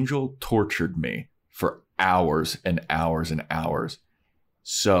that Angel tortured me for hours and hours and hours.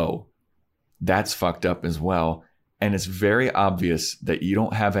 So that's fucked up as well. And it's very obvious that you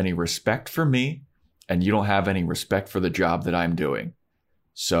don't have any respect for me and you don't have any respect for the job that I'm doing.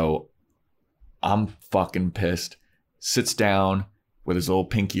 So I'm fucking pissed. Sits down with his little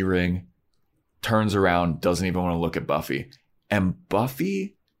pinky ring, turns around, doesn't even want to look at Buffy. And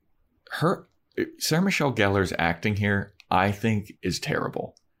Buffy, Sarah Michelle Gellar's acting here, I think, is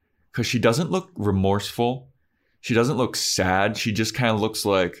terrible. Because she doesn't look remorseful. She doesn't look sad. She just kind of looks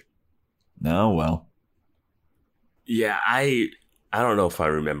like, no, well. Yeah, I don't know if I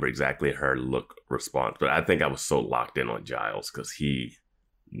remember exactly her look response, but I think I was so locked in on Giles because he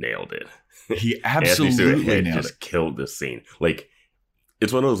nailed it. He absolutely nailed it. Just killed this scene. Like,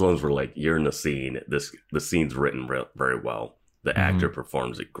 it's one of those ones where, like, you're in the scene. The scene's written very well. The actor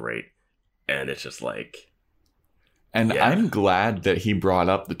performs it great, and it's just like. And I'm glad that he brought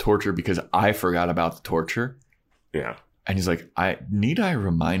up the torture because I forgot about the torture. Yeah. And he's like, I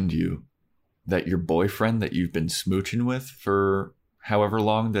remind you that your boyfriend that you've been smooching with for however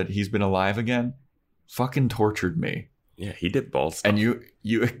long that he's been alive again fucking tortured me. Yeah, he did ball stuff. And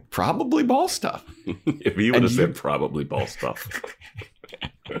you probably ball stuff. If he would have said probably ball stuff.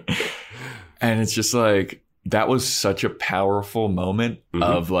 And it's just like, that was such a powerful moment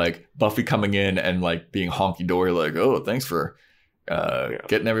of like Buffy coming in and like being honky dory, like, oh, thanks for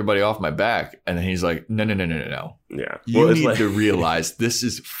getting everybody off my back. And then he's like, no. Yeah. You need to realize this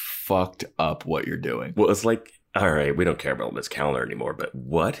is fucked up what you're doing. Well, it's like, all right, we don't care about Miss Calendar anymore, but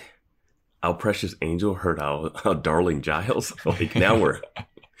what? Our precious Angel hurt our darling Giles? Like, now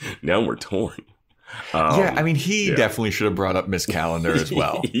we're torn. Yeah, I mean, he definitely should have brought up Miss Calendar as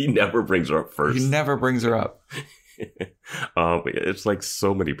well. He never brings her up first. He never brings her up. It's like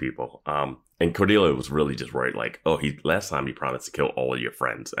so many people. And Cordelia was really just worried, like, oh, last time he promised to kill all of your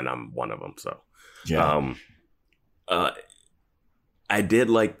friends, and I'm one of them. So, yeah. I did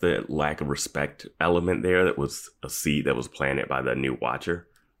like the lack of respect element there. That was a seed that was planted by the new Watcher.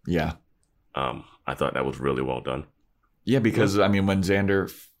 Yeah. I thought that was really well done. Yeah, because I mean, when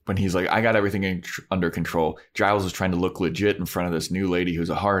he's like, I got everything under control, Giles is trying to look legit in front of this new lady who's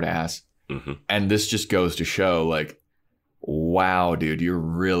a hard ass. Mm-hmm. And this just goes to show, like, wow, dude, you're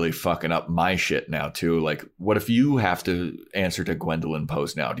really fucking up my shit now, too. Like, what if you have to answer to Gwendolyn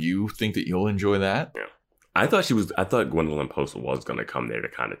Post now? Do you think that you'll enjoy that? Yeah. I thought Gwendolyn Post was going to come there to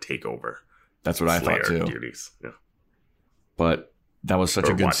kind of take over. That's what I thought, too. Duties. Yeah. But that was such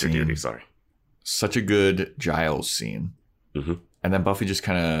a good scene. Duties, sorry. Such a good Giles scene. Mm-hmm. And then Buffy just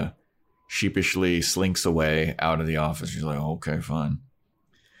kind of sheepishly slinks away out of the office. She's like, okay, fine.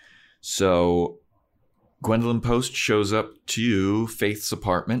 So Gwendolyn Post shows up to Faith's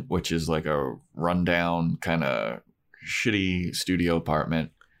apartment, which is like a rundown kind of shitty studio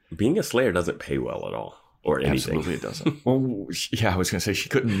apartment. Being a Slayer doesn't pay well at all. Or anything. Absolutely it doesn't. Well, yeah, I was going to say she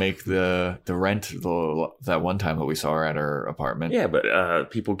couldn't make the rent that one time that we saw her at her apartment. Yeah, but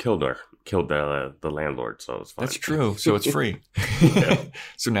people killed her. Killed the landlord, so it's fine. That's true. So it's free.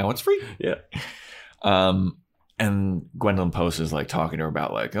 So now it's free. Yeah. And Gwendolyn Post is like talking to her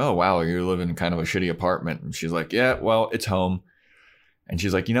about like, oh, wow, you live in kind of a shitty apartment. And she's like, yeah, well, it's home. And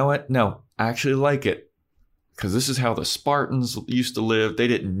she's like, you know what? No, I actually like it. Because this is how the Spartans used to live. They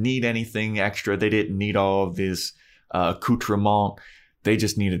didn't need anything extra. They didn't need all of this accoutrement. They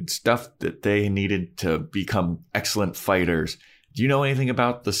just needed stuff that they needed to become excellent fighters. Do you know anything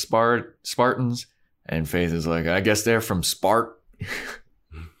about the Spartans? And Faith is like, I guess they're from Spart.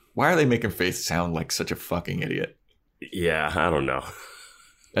 Why are they making Faith sound like such a fucking idiot? Yeah, I don't know.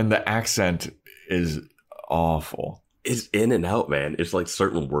 And the accent is awful. It's in and out, man. It's like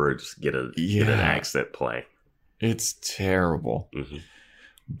certain words get an accent play. It's terrible. Mm-hmm.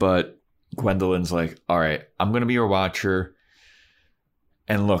 But Gwendolyn's like, all right, I'm going to be your watcher.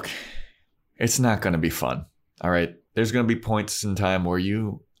 And look, it's not going to be fun. All right. There's going to be points in time where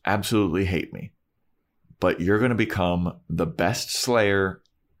you absolutely hate me. But you're going to become the best Slayer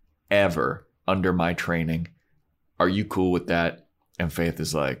ever under my training. Are you cool with that? And Faith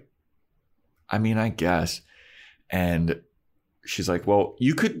is like, I mean, I guess. And she's like, well,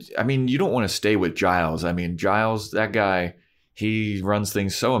 you don't want to stay with Giles. I mean, Giles, that guy, he runs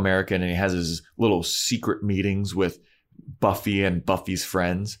things so American and he has his little secret meetings with Buffy and Buffy's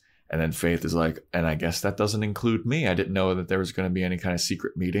friends. And then Faith is like, and I guess that doesn't include me. I didn't know that there was going to be any kind of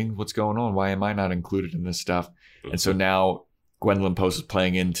secret meeting. What's going on? Why am I not included in this stuff? Mm-hmm. And so now Gwendolyn Post is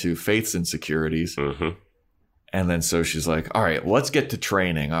playing into Faith's insecurities. Mm-hmm. And then so she's like, all right, let's get to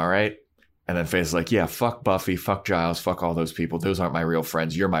training. All right. And then Faith's like, yeah, fuck Buffy, fuck Giles, fuck all those people. Those aren't my real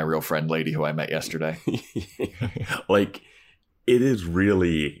friends. You're my real friend, lady, who I met yesterday. Like, it is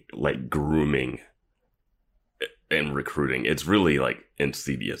really like grooming and recruiting. It's really like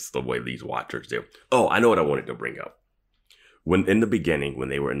insidious the way these watchers do. Oh, I know what I wanted to bring up. When in the beginning, when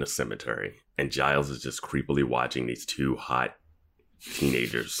they were in the cemetery and Giles is just creepily watching these two hot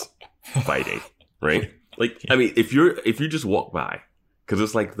teenagers fighting, right? Like, I mean, if you just walk by, because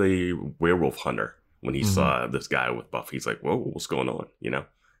it's like the werewolf hunter when he saw this guy with Buffy. He's like, whoa, what's going on? You know?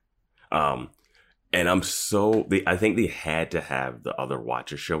 And I think they had to have the other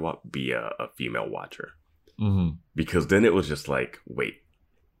watcher show up, be a female watcher. Mm-hmm. Because then it was just like, wait.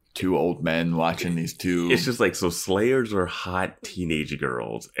 Two old men watching these two. It's just like, so Slayers are hot teenage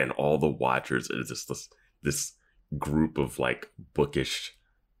girls and all the watchers is just this group of like bookish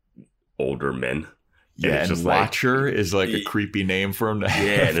older men. Yeah, and Watcher is like a creepy name for him to have.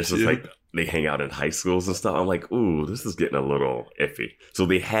 Yeah, and it's just like they hang out in high schools and stuff. I'm like, ooh, this is getting a little iffy. So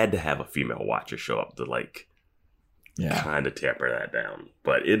they had to have a female Watcher show up to like kind of tamper that down.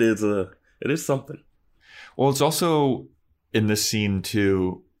 But it is something. Well, it's also in this scene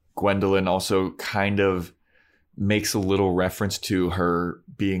too, Gwendolyn also kind of makes a little reference to her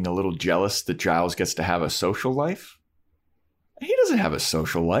being a little jealous that Giles gets to have a social life. He doesn't have a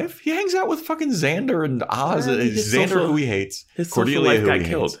social life. He hangs out with fucking Xander and Oz. Xander, who he hates. His Cordelia, social life got he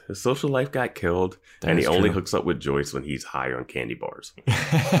killed. hates. His social life got killed. And he only hooks up with Joyce when he's high on candy bars.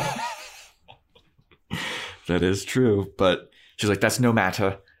 That is true. But she's like, that's no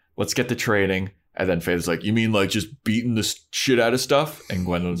matter. Let's get to training. And then Faith's like, you mean like just beating the shit out of stuff? And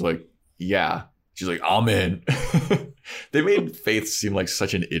Gwendolyn's like, yeah. She's like, I'm in. They made Faith seem like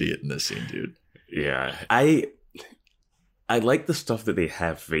such an idiot in this scene, dude. Yeah. I like the stuff that they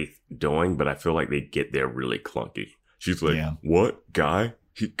have Faith doing, but I feel like they get there really clunky. She's like, what? Guy?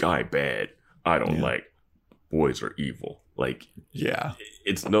 Guy bad. I don't like. Boys are evil. Like, yeah.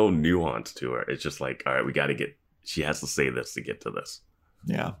 It's no nuance to her. It's just like, all right, she has to say this to get to this.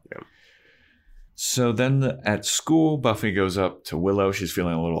 Yeah. So then at school, Buffy goes up to Willow. She's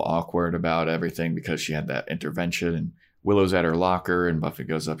feeling a little awkward about everything because she had that intervention. And Willow's at her locker, and Buffy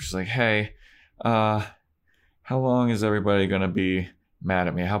goes up. She's like, hey, how long is everybody going to be mad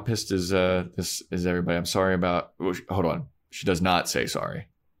at me? How pissed is everybody? I'm sorry about... Hold on. She does not say sorry.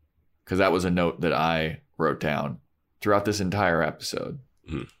 Because that was a note that I wrote down throughout this entire episode.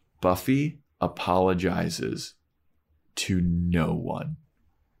 Mm-hmm. Buffy apologizes to no one.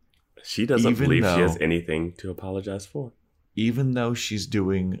 She doesn't believe she has anything to apologize for. Even though she's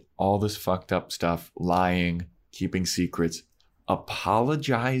doing all this fucked up stuff, lying, keeping secrets,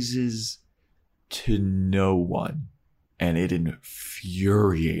 apologizes to no one. And it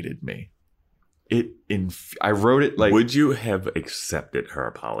infuriated me. I wrote it like... Would you have accepted her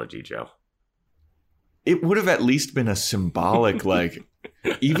apology, Joe? It would have at least been a symbolic, like,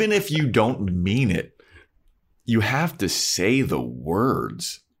 even if you don't mean it, you have to say the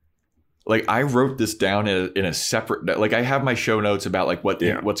words. Like, I wrote this down in a separate, like, I have my show notes about like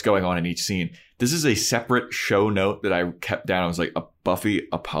what's going on in each scene. This is a separate show note that I kept down. I was like, Buffy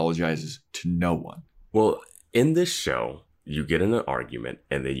apologizes to no one. Well, in this show, you get in an argument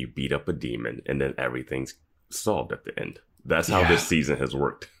and then you beat up a demon and then everything's solved at the end. That's how this season has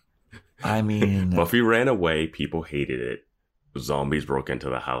worked. I mean, Buffy ran away. People hated it. Zombies broke into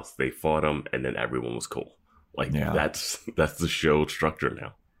the house. They fought them, and then everyone was cool. Like that's the show structure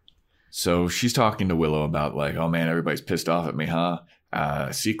now. So she's talking to Willow about like, oh man, everybody's pissed off at me, huh?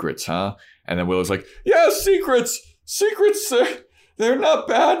 Secrets, huh? And then Willow's like, yeah, secrets. They're not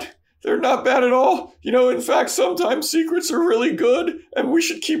bad. They're not bad at all. You know, in fact, sometimes secrets are really good, and we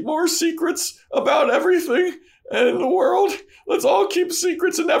should keep more secrets about everything in the world. Let's all keep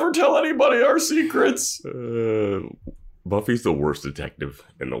secrets and never tell anybody our secrets. Buffy's the worst detective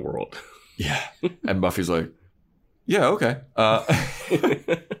in the world. Yeah. And Buffy's like, yeah, okay.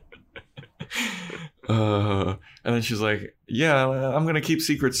 And then she's like, yeah, I'm going to keep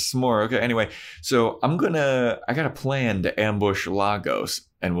secrets some more. Okay. Anyway, so I got a plan to ambush Lagos.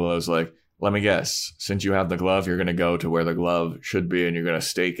 And Willow's like, let me guess, since you have the glove, you're going to go to where the glove should be and you're going to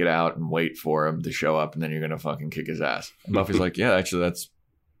stake it out and wait for him to show up and then you're going to fucking kick his ass. And Buffy's like, yeah, actually, that's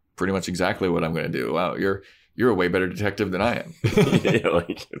pretty much exactly what I'm going to do. Wow, you're a way better detective than I am. Yeah,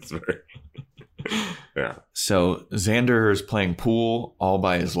 like, it's very... Yeah. So Xander is playing pool all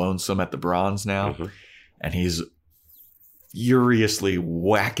by his lonesome at the Bronze now. Mm-hmm. And he's furiously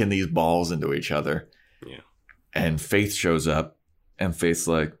whacking these balls into each other. Yeah. And Faith shows up and Faith's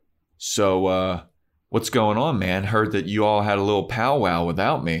like, so, what's going on, man? Heard that you all had a little powwow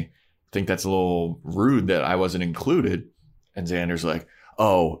without me. Think that's a little rude that I wasn't included. And Xander's like,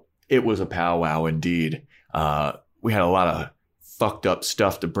 oh, it was a powwow indeed. We had a lot of fucked up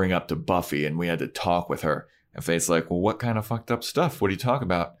stuff to bring up to Buffy and we had to talk with her. And Faith's like, well, what kind of fucked up stuff? What do you talk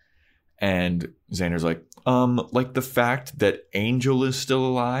about? And Xander's like the fact that Angel is still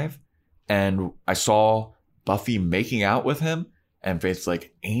alive and I saw Buffy making out with him. And Faith's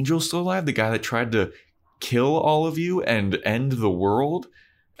like, Angel's still alive? The guy that tried to kill all of you and end the world?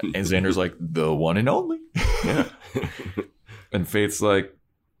 And Xander's like, the one and only. Yeah. And Faith's like,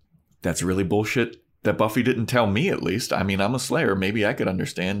 that's really bullshit that Buffy didn't tell me, at least. I mean, I'm a Slayer. Maybe I could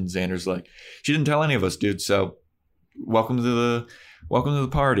understand. And Xander's like, she didn't tell any of us, dude. So welcome to the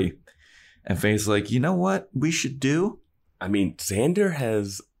party. And Faith's like, you know what we should do? I mean, Xander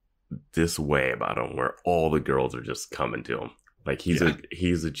has this way about him where all the girls are just coming to him. Like he's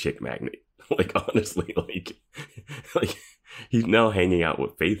a chick magnet. Like honestly, like he's now hanging out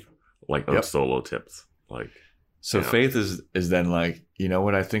with Faith like on solo tips. Like so Faith is then like, you know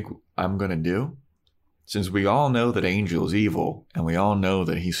what I think I'm gonna do? Since we all know that Angel's evil and we all know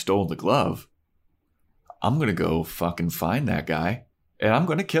that he stole the glove, I'm gonna go fucking find that guy and I'm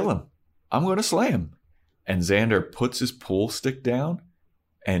gonna kill him. I'm gonna slay him. And Xander puts his pool stick down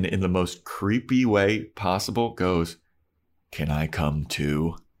and in the most creepy way possible goes, can I come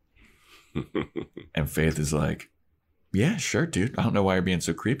too? And Faith is like, yeah, sure, dude. I don't know why you're being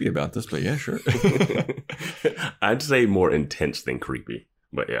so creepy about this, but yeah, sure. I'd say more intense than creepy,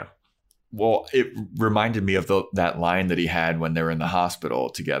 but yeah. Well, it reminded me of that line that he had when they were in the hospital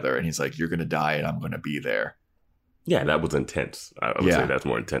together. And he's like, you're going to die and I'm going to be there. Yeah, that was intense. I would say that's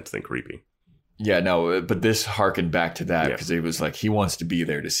more intense than creepy. Yeah, no, but this harkened back to that because it was like he wants to be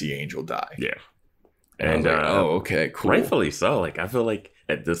there to see Angel die. Yeah. And like, oh, okay, cool. Rightfully so. Like, I feel like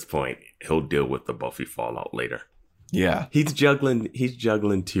at this point, he'll deal with the Buffy fallout later. Yeah. He's juggling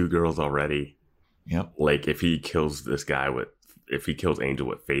 2 girls already. Yep. Like, if he kills Angel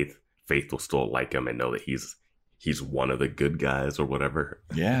with Faith, Faith will still like him and know that he's one of the good guys or whatever.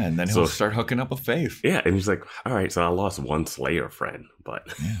 Yeah, and then he'll start hooking up with Faith. Yeah, and he's like, all right, so I lost one Slayer friend,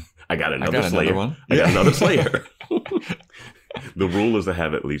 but I got another Slayer. I got another Slayer. The rule is to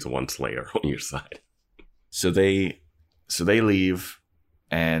have at least one Slayer on your side. So they leave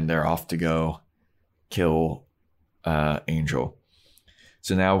and they're off to go kill Angel.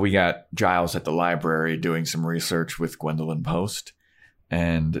 So now we got Giles at the library doing some research with Gwendolyn Post.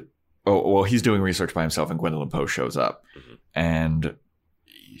 And he's doing research by himself and Gwendolyn Post shows up. Mm-hmm. And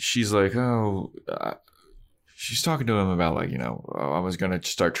she's like, she's talking to him about like, I was going to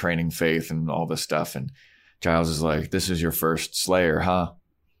start training Faith and all this stuff. And Giles is like, this is your first Slayer, huh?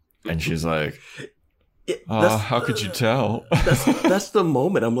 And she's like, how could you tell? That's the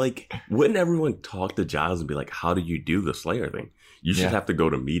moment. I'm like, wouldn't everyone talk to Giles and be like, how do you do the Slayer thing? You should have to go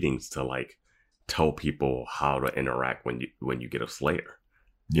to meetings to tell people how to interact when you get a Slayer.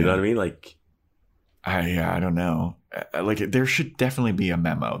 You know what I mean? Like, I don't know. Like, there should definitely be a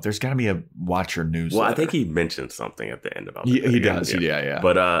memo. There's got to be a Watcher newsletter. Well, I think he mentioned something at the end about that. He does. Yeah.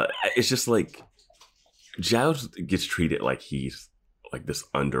 But it's just like Giles gets treated like he's like this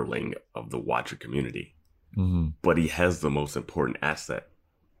underling of the Watcher community, but he has the most important asset.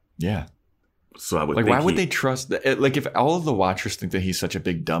 Yeah. So I would like, why would they trust that? Like, if all of the Watchers think that he's such a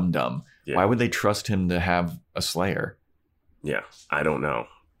big dum-dum, why would they trust him to have a Slayer? Yeah, I don't know.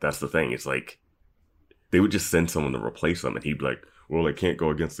 That's the thing. It's like they would just send someone to replace him, and he'd be like, well, I can't go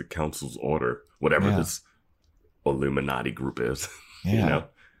against the council's order, whatever this Illuminati group is. Yeah. You know?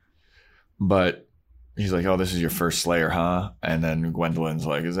 But he's like, oh, this is your first Slayer, huh? And then Gwendolyn's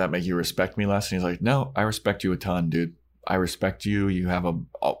like, does that make you respect me less? And he's like, no, I respect you a ton, dude. I respect you. You have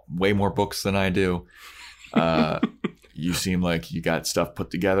a way more books than I do. You seem like you got stuff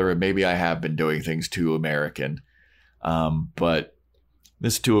put together, and maybe I have been doing things too American. But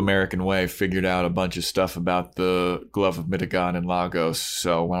this Too American Way figured out a bunch of stuff about the Glove of Mitagon and Lagos.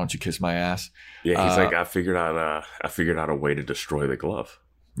 So why don't you kiss my ass? Yeah, he's like, I figured out a way to destroy the glove.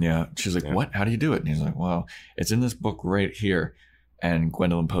 Yeah. She's like, what? How do you do it? And he's like, well, it's in this book right here. And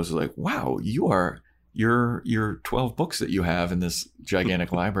Gwendolyn Post is like, wow, your 12 books that you have in this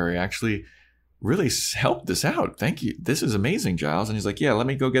gigantic library actually really helped this out. Thank you. This is amazing, Giles. And he's like, yeah, let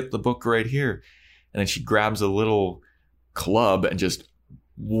me go get the book right here. And then she grabs a little club and just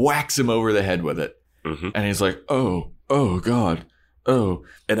whacks him over the head with it. And he's like, oh God. Oh.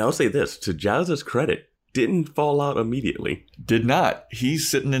 And I'll say this, to Giles' credit, didn't fall out immediately. Did not. He's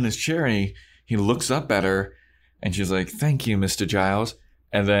sitting in his chair and he looks up at her and she's like, thank you, Mr. Giles.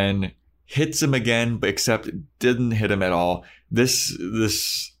 And then hits him again, but except didn't hit him at all. This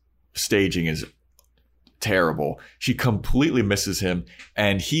staging is terrible. She completely misses him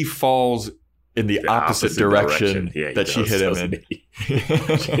and he falls in the opposite direction that she hit him in.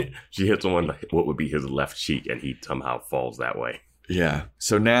 She hits him on what would be his left cheek, and he somehow falls that way. Yeah.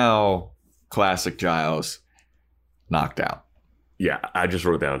 So now, classic Giles, knocked out. Yeah, I just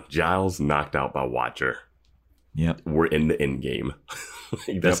wrote down, Giles knocked out by Watcher. Yep. We're in the end game.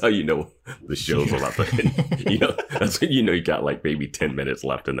 That's how you know the show's about to end. That's when you got like maybe 10 minutes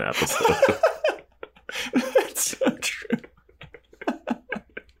left in the episode. That's so true.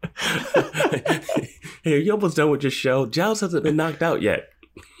 Hey, are you almost done with your show? Giles hasn't been knocked out yet.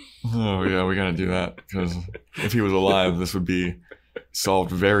 Oh, yeah, we gotta do that. Because if he was alive, this would be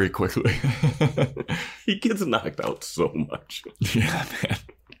solved very quickly. He gets knocked out so much. Yeah, man.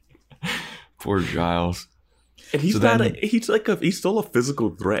 Poor Giles. And he's he's still a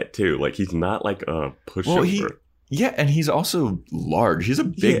physical threat too. Like, he's not like a pushover. Yeah, and he's also large. He's a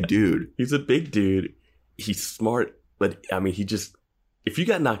big dude. He's a big dude. He's smart, but I mean, if you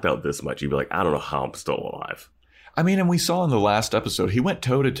got knocked out this much, you'd be like, I don't know how I'm still alive. I mean, and we saw in the last episode, he went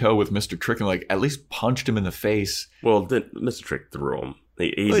toe to toe with Mr. Trick and like at least punched him in the face. Well, then Mr. Trick threw him.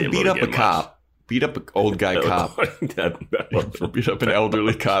 He beat up a cop. Beat up an old guy cop. Beat up an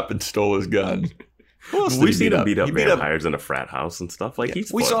elderly cop and stole his gun. We've seen him beat up vampires in a frat house and stuff. Like,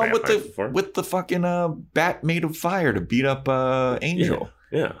 we saw him with the fucking bat made of fire to beat up Angel.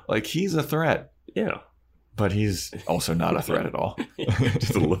 Yeah. Like, he's a threat. Yeah. But he's also not a threat at all.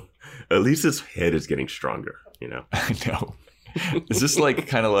 Just a little, at least his head is getting stronger, I know. Is this like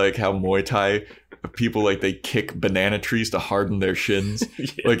kind of like how Muay Thai people like they kick banana trees to harden their shins? Yeah.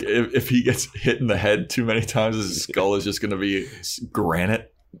 Like if he gets hit in the head too many times, his skull is just going to be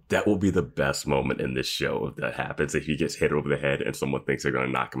granite. That will be the best moment in this show if that happens. If he gets hit over the head and someone thinks they're going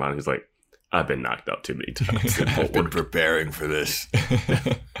to knock him out, he's like, I've been knocked out too many times. I've been preparing for this.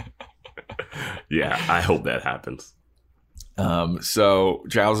 Yeah, I hope that happens. So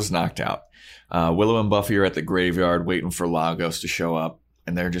Giles is knocked out. Willow and Buffy are at the graveyard waiting for Lagos to show up,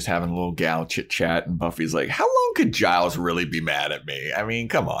 and they're just having a little gal chit chat. And Buffy's like, "How long could Giles really be mad at me? I mean,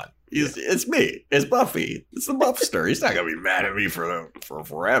 come on, it's me, it's Buffy, it's the Buffster. He's not gonna be mad at me for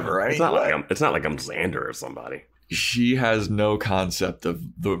forever. It's not like I'm Xander or somebody." She has no concept of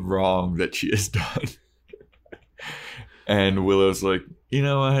the wrong that she has done. And Willow's like, you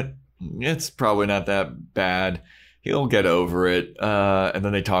know what? It's probably not that bad. He'll get over it. And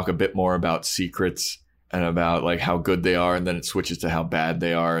then they talk a bit more about secrets and about like how good they are. And then it switches to how bad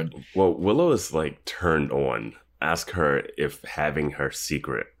they are. And well, Willow is like turned on. Ask her if having her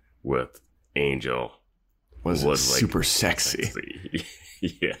secret with Angel was like super sexy.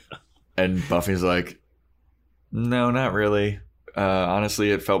 Yeah. And Buffy's like, no, not really.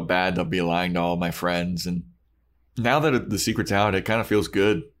 Honestly, it felt bad to be lying to all my friends. And now that the secret's out, it kind of feels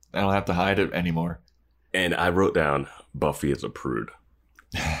good. I don't have to hide it anymore. And I wrote down, Buffy is a prude.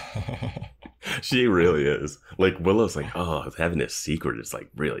 She really is. Like, Willow's like, oh, having a secret is like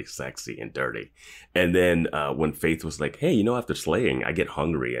really sexy and dirty. And then when Faith was like, hey, after slaying, I get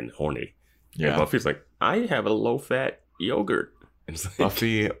hungry and horny. Yeah. And Buffy's like, I have a low-fat yogurt. Like,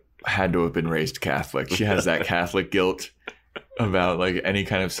 Buffy had to have been raised Catholic. She has that Catholic guilt about like any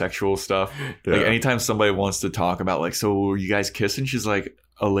kind of sexual stuff. Yeah. Like anytime somebody wants to talk about like, so you guys kissing? She's like,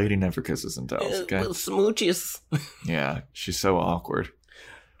 a lady never kisses and tells. Okay? Little smooches. Yeah, she's so awkward.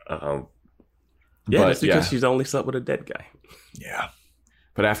 Yeah, that's because she's only slept with a dead guy. Yeah.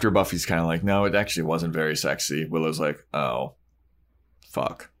 But after Buffy's kind of like, no, it actually wasn't very sexy. Willow's like, oh,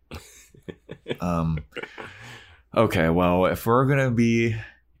 fuck. Okay, well, if we're going to be,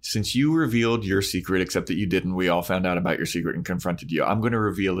 since you revealed your secret, except that you didn't, we all found out about your secret and confronted you. I'm going to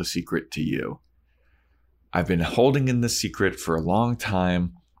reveal a secret to you. I've been holding in this secret for a long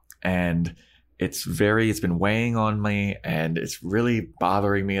time, and it's been weighing on me, and it's really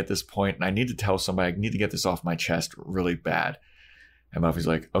bothering me at this point, and I need to tell somebody, I need to get this off my chest really bad. And Buffy's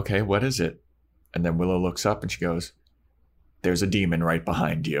like, okay, what is it? And then Willow looks up and she goes, there's a demon right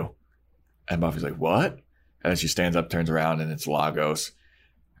behind you. And Buffy's like, what? And then she stands up, turns around, and it's Lagos.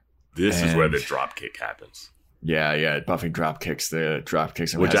 This is where the dropkick happens. Yeah. Buffy dropkicks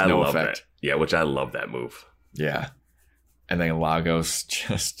and which has no love effect. That. Yeah, which I love that move. Yeah. And then Lagos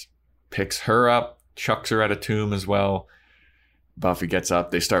just picks her up, chucks her at a tomb as well. Buffy gets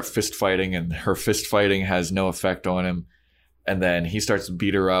up. They start fist fighting, and her fist fighting has no effect on him. And then he starts to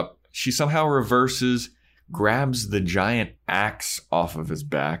beat her up. She somehow reverses, grabs the giant axe off of his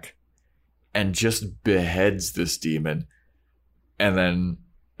back, and just beheads this demon. And then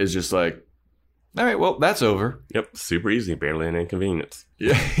is just like, all right, well, that's over. Yep, super easy, barely an inconvenience.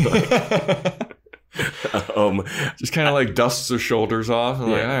 Yeah. Just kind of like dusts her shoulders off.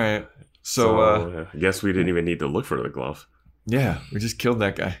 And like, all right. So I guess we didn't even need to look for the glove. Yeah, we just killed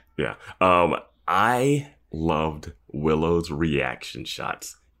that guy. Yeah. I loved Willow's reaction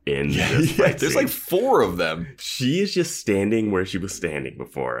shots in this fight There's scene. like 4 of them. She is just standing where she was standing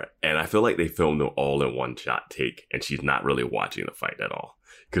before, and I feel like they filmed it all in one shot take, and she's not really watching the fight at all.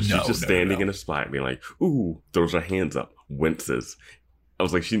 Because she's just standing in a spot being like, ooh, throws her hands up, winces. I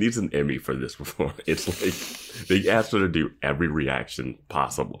was like, she needs an Emmy for this performance. It's like, they asked her to do every reaction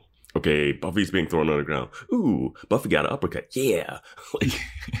possible. Okay, Buffy's being thrown on the ground. Ooh, Buffy got an uppercut. Yeah.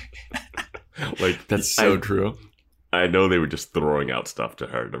 Like that's so true. I know they were just throwing out stuff to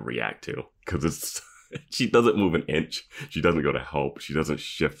her to react to. Because she doesn't move an inch. She doesn't go to help. She doesn't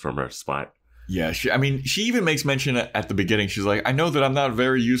shift from her spot. Yeah, she even makes mention at the beginning. She's like, I know that I'm not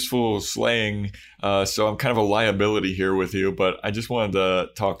very useful slaying, so I'm kind of a liability here with you, but I just wanted to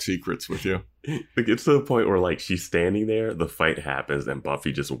talk secrets with you. Like, it's to the point where, like, she's standing there, the fight happens, and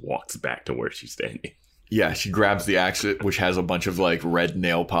Buffy just walks back to where she's standing. Yeah, she grabs the axe, which has a bunch of, like, red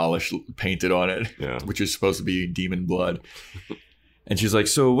nail polish painted on it, which is supposed to be demon blood. And she's like,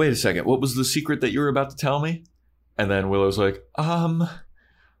 so wait a second, what was the secret that you were about to tell me? And then Willow's like,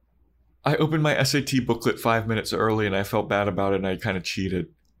 I opened my SAT booklet 5 minutes early and I felt bad about it and I kind of cheated.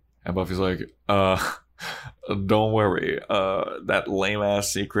 And Buffy's like, don't worry. That lame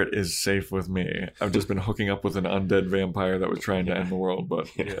ass secret is safe with me. I've just been hooking up with an undead vampire that was trying to end the world, but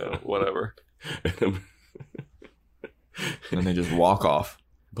yeah, whatever. And they just walk off.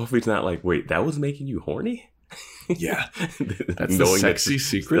 Buffy's not like, wait, that was making you horny? Yeah. That's a sexy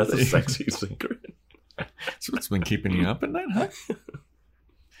secret. That's a sexy secret. That's what's been keeping you up at night, huh?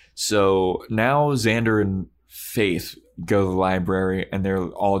 So now Xander and Faith go to the library and they're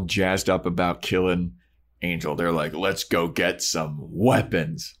all jazzed up about killing Angel. They're like, let's go get some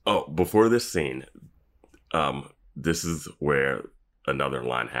weapons. Oh, before this scene, this is where another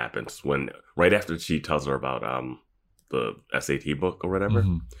line happens. When right after she tells her about the SAT book or whatever,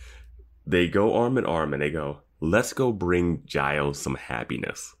 they go arm in arm and they go, let's go bring Giles some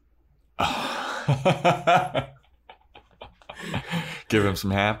happiness. Give him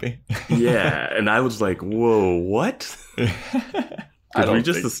some happy. Yeah, and I was like, whoa, what? I don't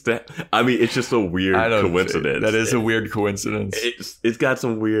just it's just a weird coincidence. That is a weird coincidence. It's got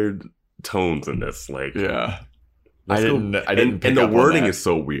some weird tones in this. Like, yeah, I didn't pick and the wording is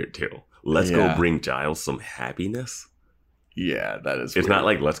so weird too. Let's go bring Giles some happiness. Yeah, that is. It's not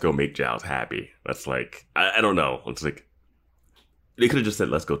like let's go make Giles happy. That's like I don't know. It's like they could have just said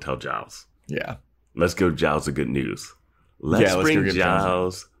let's go tell Giles. Yeah, let's give Giles the good news. Let's bring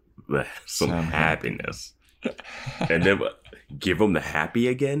Giles some happiness. And then give him the happy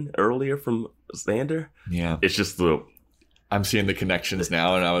again earlier from Xander. Yeah. It's just I'm seeing the connections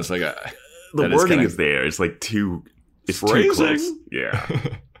now, and I was like... the wording is there. It's like too... It's too close. Yeah.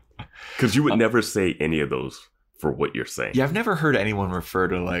 Because you would never say any of those for what you're saying. Yeah, I've never heard anyone refer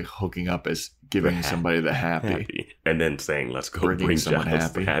to like hooking up as giving somebody the happy. And then saying, let's go Bringing bring someone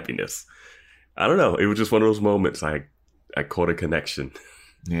Giles the happiness. I don't know. It was just one of those moments I caught a connection.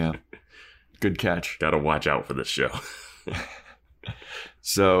 Yeah. Good catch. Gotta watch out for this show.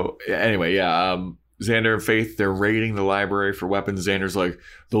 So anyway, yeah, Xander and Faith, they're raiding the library for weapons. Xander's like,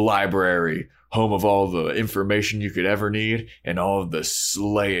 the library, home of all the information you could ever need and all of the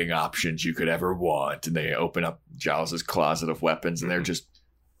slaying options you could ever want. And they open up Giles's closet of weapons and they're just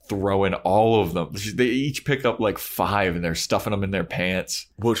throwing all of them. They each pick up like 5 and they're stuffing them in their pants.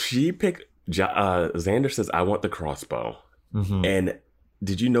 Well, she picked, Xander says, I want the crossbow. Mm-hmm. And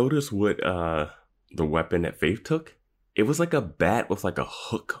did you notice what the weapon that Faith took? It was like a bat with like a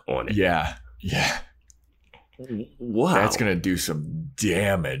hook on it. Yeah. Wow. That's going to do some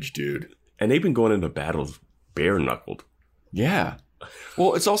damage, dude. And they've been going into battles bare-knuckled. Yeah.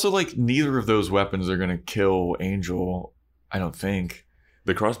 Well, it's also like neither of those weapons are going to kill Angel, I don't think.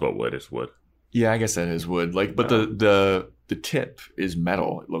 The crossbow wood is wood. Yeah, I guess that is wood. Like, but the tip is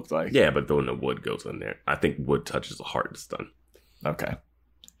metal, it looked like. Yeah, but then the wood goes in there. I think wood touches the heart, it's done. Okay.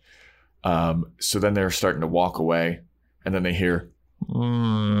 So then they're starting to walk away, and then they hear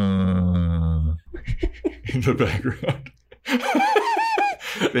in the background.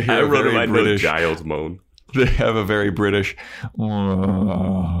 I wrote in my note Giles moan. They have a very British.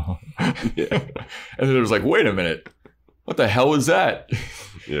 Yeah. And then it was like, wait a minute. What the hell was that?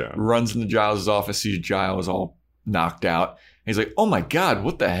 Yeah. Runs into Giles' office, sees Giles all knocked out. He's like, oh my God,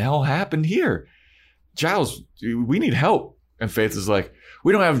 what the hell happened here? Giles, we need help. And Faith is like,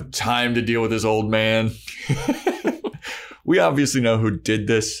 we don't have time to deal with this old man. We obviously know who did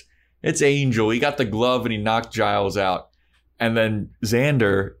this. It's Angel. He got the glove and he knocked Giles out. And then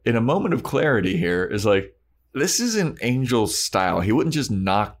Xander, in a moment of clarity here, is like, this isn't Angel's style. He wouldn't just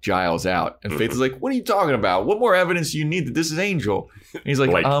knock Giles out. And Faith is like, what are you talking about? What more evidence do you need that this is Angel? And he's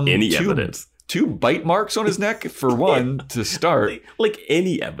like, any evidence. 2 bite marks on his neck for one to start. Like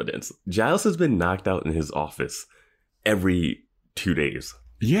any evidence. Giles has been knocked out in his office every 2 days.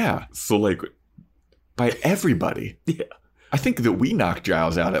 Yeah. So like by everybody. Yeah. I think that we knocked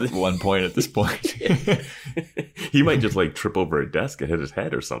Giles out at one point at this point. He might just like trip over a desk and hit his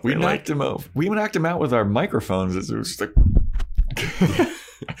head or something. We knocked him out. We knocked him out with our microphones. It was just like,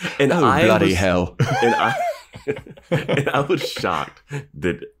 and bloody hell. And I was shocked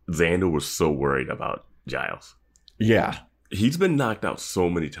that Xander was so worried about Giles. Yeah. He's been knocked out so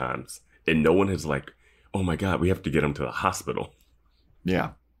many times and no one has like, oh my God, we have to get him to the hospital.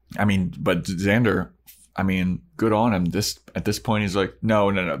 Yeah. I mean, but Xander, I mean, good on him. At this point, he's like,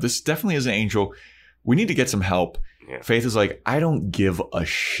 no. This definitely is an Angel. We need to get some help. Yeah. Faith is like, I don't give a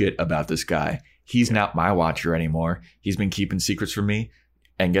shit about this guy. He's not my watcher anymore. He's been keeping secrets from me.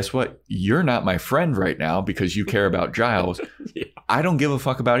 And guess what? You're not my friend right now because you care about Giles. Yeah. I don't give a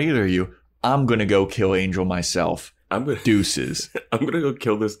fuck about either of you. I'm going to go kill Angel myself. Deuces. I'm going to go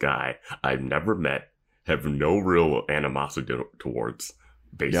kill this guy I've never met, have no real animosity towards.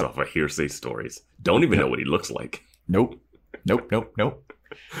 Based off of hearsay stories. Don't even know what he looks like. Nope.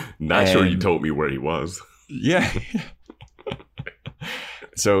 Not sure you told me where he was. Yeah.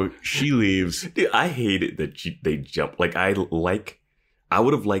 So she leaves. Dude, I hate it that they jump. Like, I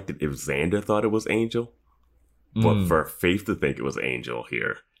would have liked it if Xander thought it was Angel. But for Faith to think it was Angel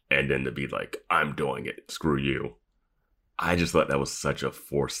here. And then to be like, I'm doing it. Screw you. I just thought that was such a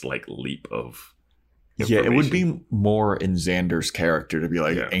forced, like, leap of... Yeah, it would be more in Xander's character to be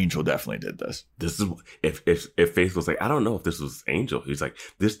like, Angel definitely did this. This is if Faith was like, I don't know if this was Angel. He's like,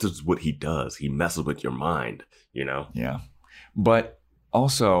 this is what he does. He messes with your mind, you know? Yeah. But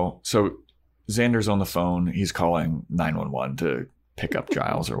also, so Xander's on the phone. He's calling 911 to pick up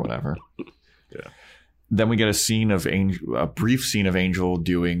Giles or whatever. Yeah. Then we get a brief scene of Angel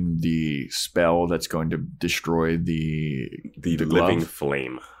doing the spell that's going to destroy the living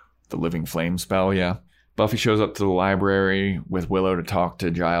flame. The living flame spell, yeah. Buffy shows up to the library with Willow to talk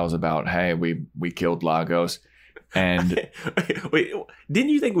to Giles about, hey, we killed Lagos. And wait,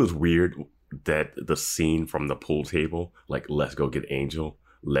 didn't you think it was weird that the scene from the pool table, like let's go get Angel,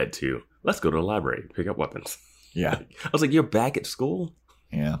 led to let's go to the library, pick up weapons? Yeah. I was like, you're back at school?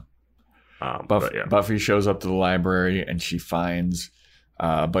 Yeah. Buffy shows up to the library and she finds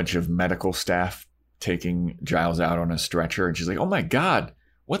a bunch of medical staff taking Giles out on a stretcher. And she's like, oh my God.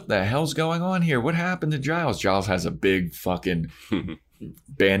 What the hell's going on here? What happened to Giles? Giles has a big fucking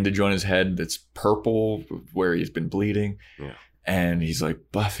bandage on his head that's purple where he's been bleeding. Yeah. And he's like,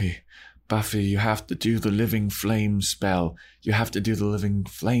 Buffy, you have to do the living flame spell. You have to do the living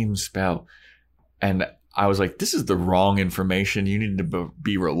flame spell. And I was like, this is the wrong information you need to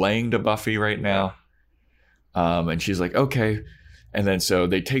be relaying to Buffy right now. And she's like, okay. And then so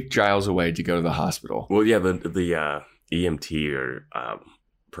they take Giles away to go to the hospital. Well, yeah, the EMT or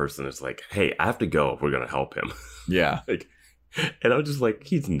person is like, hey, I have to go. We're going to help him. Yeah. Like, and I'm just like,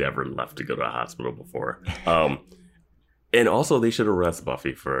 he's never left to go to a hospital before. And also, they should arrest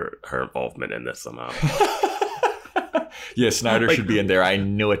Buffy for her involvement in this somehow. Yeah, Snyder should be in there. I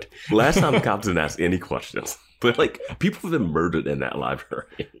knew it. Last time the cops didn't ask any questions. But, like, people have been murdered in that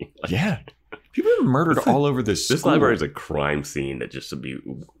library. Yeah. People have been murdered all over this school. This library is a crime scene that just should be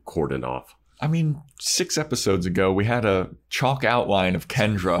cordoned off. I mean, 6 episodes ago, we had a chalk outline of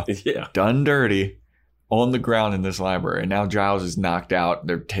Kendra done dirty on the ground in this library. And now Giles is knocked out.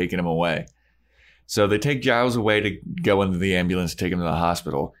 They're taking him away. So they take Giles away to go into the ambulance, take him to the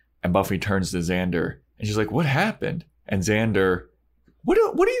hospital. And Buffy turns to Xander. And she's like, what happened? And Xander, what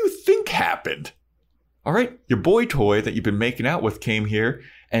do you think happened? All right, your boy toy that you've been making out with came here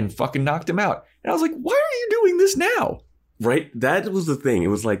and fucking knocked him out. And I was like, why are you doing this now? Right? That was the thing. It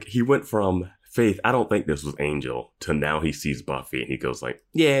was like he went from, Faith, I don't think this was Angel, to now he sees Buffy and he goes like,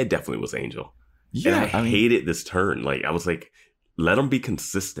 yeah, it definitely was Angel. Yeah, and I hated this turn. Like, I was like, let him be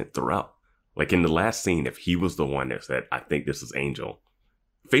consistent throughout. Like in the last scene, if he was the one that said, I think this is Angel,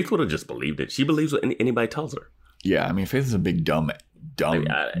 Faith would have just believed it. She believes what anybody tells her. Yeah, I mean, Faith is a big dumb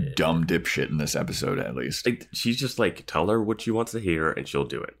dipshit in this episode, at least. Like, she's just like, tell her what she wants to hear and she'll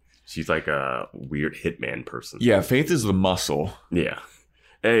do it. She's like a weird hitman person. Yeah, Faith is the muscle. Yeah.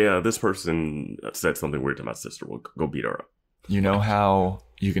 Hey, this person said something weird to my sister. We'll go beat her up. You know how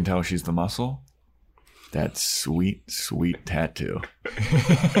you can tell she's the muscle? That sweet, sweet tattoo.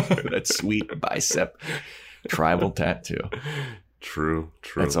 That sweet bicep tribal tattoo. True.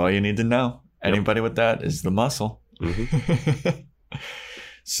 That's all you need to know. Anybody with that is the muscle. Mm-hmm.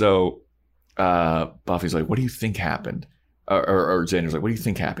 So Buffy's like, what do you think happened? Or Xander's like, what do you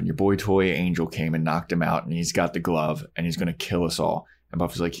think happened? Your boy toy Angel came and knocked him out and he's got the glove and he's going to kill us all. And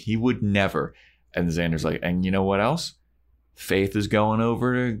Buffy's like, he would never. And Xander's like, and you know what else? Faith is going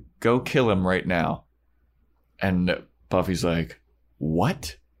over to go kill him right now. And Buffy's like,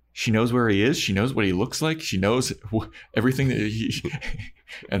 what? She knows where he is. She knows what he looks like. She knows everything that he...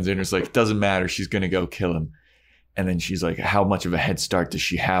 And Xander's like, doesn't matter. She's going to go kill him. And then she's like, how much of a head start does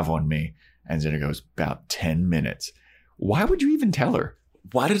she have on me? And Xander goes, about 10 minutes. Why would you even tell her?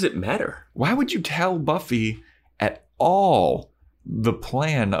 Why does it matter? Why would you tell Buffy at all the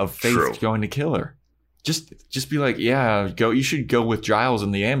plan of Faith going to kill her? Just be like, yeah, go. You should go with Giles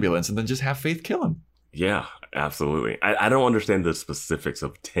in the ambulance and then just have Faith kill him. Yeah, absolutely. I don't understand the specifics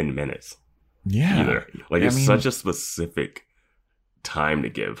of 10 minutes. Yeah. Either. Like, it's such a specific time to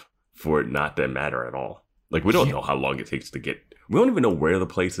give for it not to matter at all. Like, we don't know how long it takes to get. We don't even know where the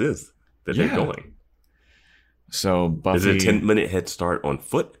place is that they're going. So Buffy, is it a 10-minute head start on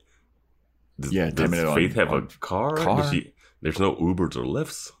foot? Does 10 minutes. Does Faith have a car? There's no Ubers or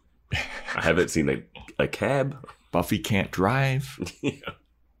Lyfts. I haven't seen a cab. Buffy can't drive. Yeah.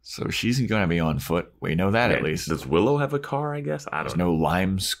 So she's going to be on foot. We know that at least. Does Willow have a car, I guess? There's no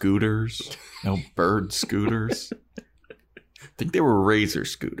Lime scooters. No Bird scooters. I think they were Razor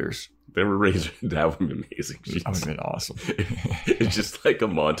scooters. They were Razor. That would have been amazing. That would have been awesome. It's just like a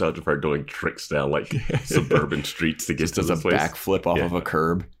montage of her doing tricks down like suburban streets to get to this place. Just does a backflip off of a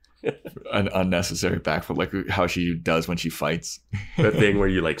curb. An unnecessary backflip, like how she does when she fights. That thing where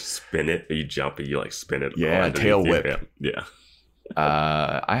you like spin it, you jump and you like spin it. Yeah, tail whip. Yeah.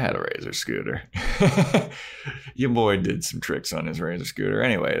 I had a Razor scooter. Your boy did some tricks on his Razor scooter.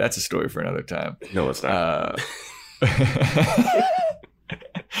 Anyway, that's a story for another time. No, it's not.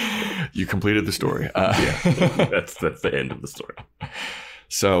 You completed the story. Yeah, that's the end of the story.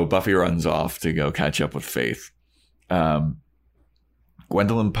 So Buffy runs off to go catch up with Faith.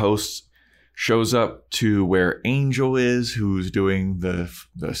 Gwendolyn Post shows up to where Angel is, who's doing the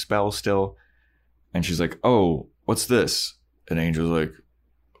spell still. And she's like, oh, what's this? And Angel's like,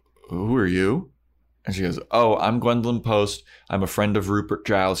 who are you? And she goes, oh, I'm Gwendolyn Post. I'm a friend of Rupert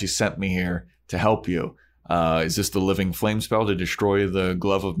Giles. He sent me here to help you. Is this the living flame spell to destroy the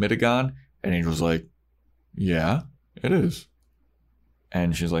glove of Midigon? And Angel's like, yeah, it is.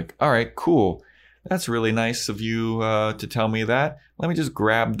 And she's like, all right, cool. That's really nice of you to tell me that. Let me just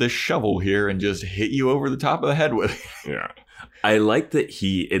grab this shovel here and just hit you over the top of the head with it. Yeah. I like that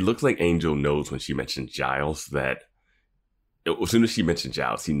it looks like Angel knows when she mentioned Giles that as soon as she mentioned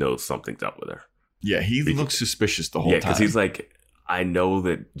Giles, he knows something's up with her. Yeah, he looks suspicious the whole time. Yeah, because he's like, I know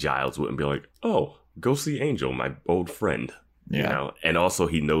that Giles wouldn't be like, oh, go see Angel, my old friend. Yeah. You know? And also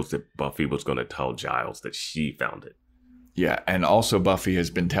he knows that Buffy was going to tell Giles that she found it. Yeah, and also Buffy has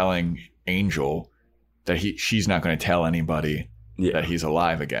been telling Angel that she's not going to tell anybody that he's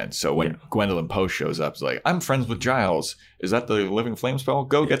alive again. So when Gwendolyn Post shows up, it's like, I'm friends with Giles. Is that the living flame spell?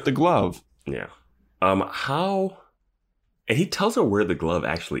 Go get the glove. Yeah. How? And he tells her where the glove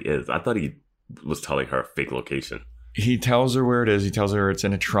actually is. I thought he was telling her a fake location. He tells her where it is. He tells her it's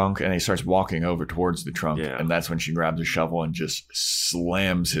in a trunk, and he starts walking over towards the trunk. Yeah. And that's when she grabs a shovel and just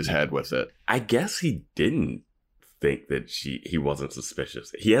slams his head with it. I guess he didn't think that he wasn't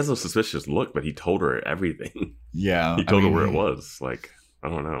suspicious. He has a suspicious look, but he told her everything. Yeah. He told her where it was. Like, I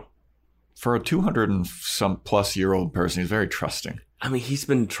don't know. For a 200-and-some-plus-year-old person, he's very trusting. I mean, he's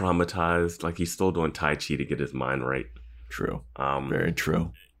been traumatized. Like, he's still doing Tai Chi to get his mind right. True. Very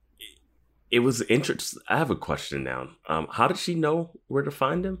true. It was interesting. I have a question now. How did she know where to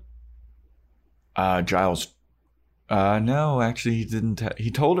find him? Giles. No, actually, he didn't. He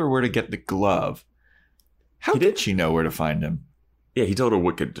told her where to get the glove. How did she know where to find him? Yeah, he told her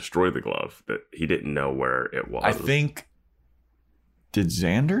what could destroy the glove, but he didn't know where it was. I think... Did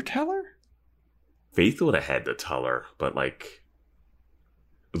Xander tell her? Faith would have had to tell her, but, like...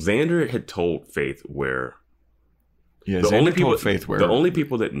 Xander had told Faith where... Yeah, Xander told Faith where... The only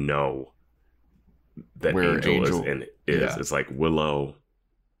people that know that where Angel is like Willow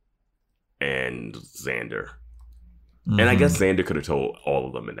and Xander. Mm-hmm. And I guess Xander could have told all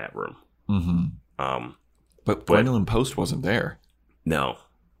of them in that room. Mm-hmm. But Gwendolyn Post wasn't there. No.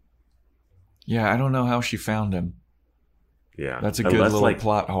 Yeah, I don't know how she found him. Yeah. That's a good little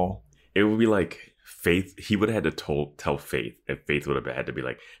plot hole. It would be like Faith. He would have had to tell Faith, and Faith would have had to be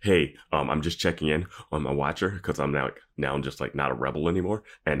like, hey, I'm just checking in on my watcher because I'm now I'm just like not a rebel anymore.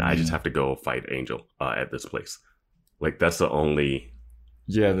 And I just have to go fight Angel at this place. Like, that's the only...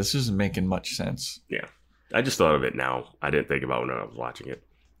 Yeah, this isn't making much sense. Yeah. I just thought of it now. I didn't think about it when I was watching it.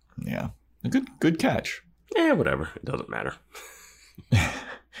 Yeah. A good catch. Yeah, whatever. It doesn't matter.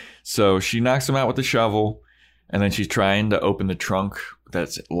 So she knocks him out with the shovel, and then she's trying to open the trunk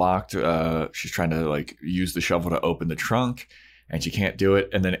that's locked. She's trying to like use the shovel to open the trunk, and she can't do it.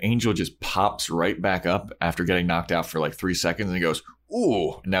 And then Angel just pops right back up after getting knocked out for like 3 seconds, and he goes,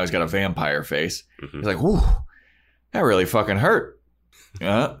 ooh. And now he's got a vampire face. Mm-hmm. He's like, ooh, that really fucking hurt.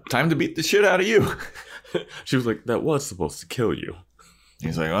 Time to beat the shit out of you. She was like, that was supposed to kill you.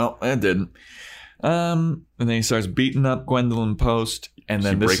 He's like, well, it didn't. And then he starts beating up Gwendolyn Post, and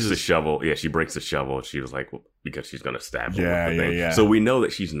then she breaks the shovel. Yeah, she breaks the shovel. She was like, well, because she's gonna stab him. Yeah, with the thing. Yeah. So we know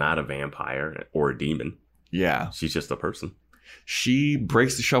that she's not a vampire or a demon. Yeah, she's just a person. She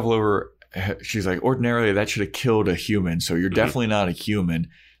breaks the shovel over. She's like, ordinarily that should have killed a human. So you're definitely not a human.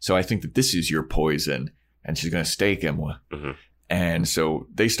 So I think that this is your poison, and she's gonna stake him. Mm-hmm. And so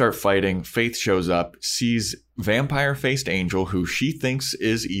they start fighting. Faith shows up, sees vampire-faced Angel, who she thinks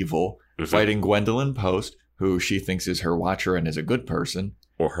is evil, fighting Gwendolyn Post, who she thinks is her watcher and is a good person.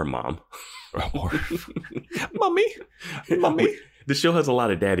 Or her mom. Or Mommy. The show has a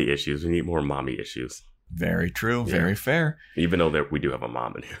lot of daddy issues. We need more mommy issues. Very true. Yeah. Very fair. Even though we do have a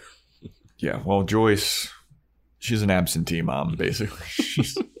mom in here. Yeah. Well, Joyce, she's an absentee mom, basically.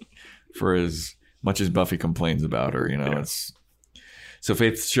 She's, for as much as Buffy complains about her, it's... So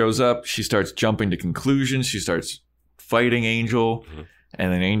Faith shows up. She starts jumping to conclusions. She starts fighting Angel. Mm-hmm.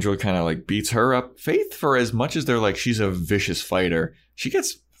 And then Angel kind of like beats her up. Faith, for as much as they're like she's a vicious fighter, she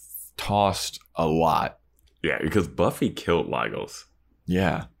gets tossed a lot. Yeah, because Buffy killed Lagos.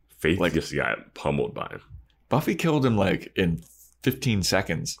 Yeah. Faith just got pummeled by him. Buffy killed him like in 15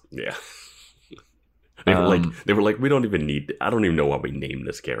 seconds. Yeah. They were like, we don't even need... I don't even know why we named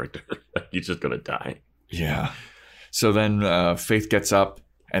this character. He's just going to die. Yeah. So then Faith gets up,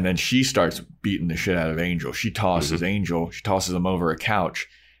 and then she starts beating the shit out of Angel. She tosses Angel. She tosses him over a couch,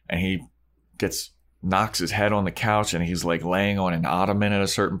 and he knocks his head on the couch, and he's like laying on an ottoman at a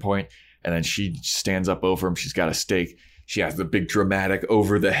certain point, and then she stands up over him. She's got a stake. She has the big dramatic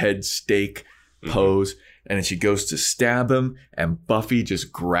over-the-head stake pose, and then she goes to stab him, and Buffy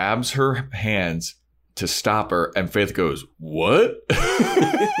just grabs her hands to stop her, and Faith goes, what?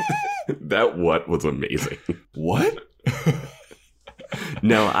 That what was amazing. What?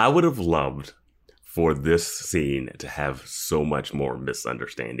 Now, I would have loved for this scene to have so much more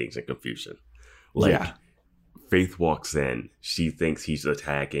misunderstandings and confusion. Faith walks in. She thinks he's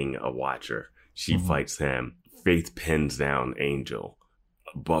attacking a watcher. She fights him. Faith pins down Angel.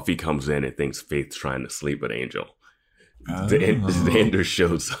 Buffy comes in and thinks Faith's trying to sleep with Angel. Xander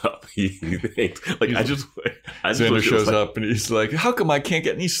shows up. He thinks Xander shows up and he's like, how come I can't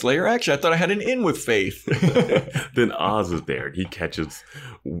get any Slayer action? I thought I had an in with Faith. Then Oz is there and he catches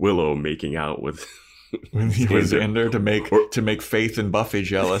Willow making out with Xander to make Faith and Buffy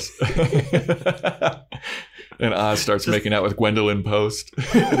jealous. And Oz starts making out with Gwendolyn Post.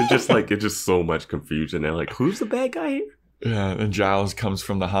 And it's just so much confusion. They're like, who's the bad guy here? Yeah, and Giles comes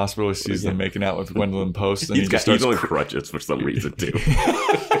from the hospital, sees them making out with Gwendolyn Post, and he's on crutches for some reason too.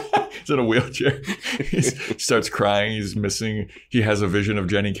 He's in a wheelchair. He starts crying. He's missing. He has a vision of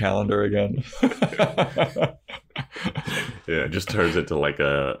Jenny Calendar again. Yeah, it just turns into like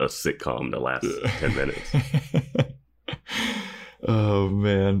a sitcom the last 10 minutes. Oh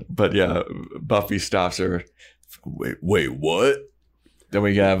man! But yeah, Buffy stops her. Wait, what? Then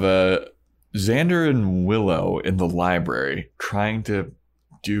we have Xander and Willow in the library trying to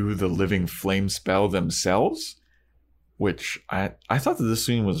do the living flame spell themselves, which I thought that this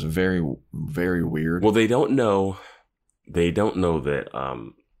scene was very, very weird. Well, they don't know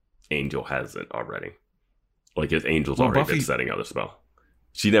that Angel has it already. Like his Angel's already been setting out a spell.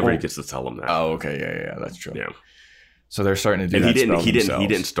 She never gets to tell him that. Oh, okay, yeah, that's true. Yeah. So they're starting to do and that spell themselves. He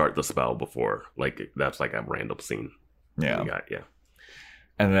didn't start the spell before. Like that's like a random scene. Yeah. Yeah.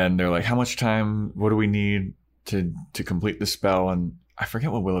 And then they're like, how much time, what do we need to complete the spell? And I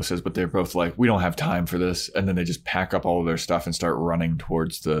forget what Willow says, but they're both like, we don't have time for this. And then they just pack up all of their stuff and start running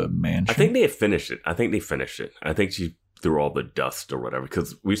towards the mansion. I think they finished it. I think she threw all the dust or whatever.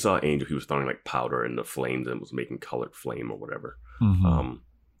 Because we saw Angel, he was throwing like powder in the flames and was making colored flame or whatever. Mm-hmm.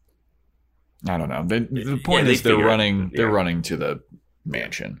 I don't know. The point is they're running to the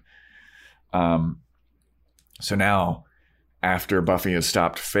mansion. So now, after Buffy has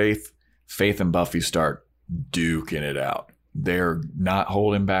stopped Faith and Buffy start duking it out. They're not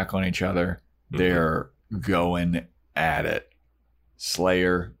holding back on each other. They're going at it.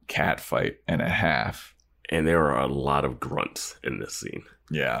 Slayer, cat fight and a half. And there are a lot of grunts in this scene.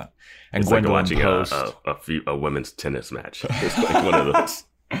 Yeah. And it's Gwendolyn like watching a women's tennis match. It's like one of those.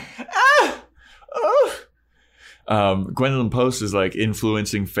 Gwendolyn Post is like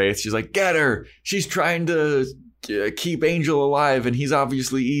influencing Faith. She's like, get her. She's trying to keep Angel alive, and he's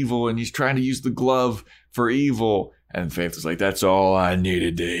obviously evil, and he's trying to use the glove for evil. And Faith is like, that's all I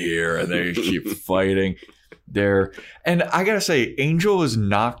needed to hear. And they keep fighting there. And I gotta say, Angel is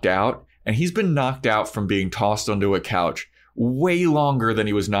knocked out, and he's been knocked out from being tossed onto a couch way longer than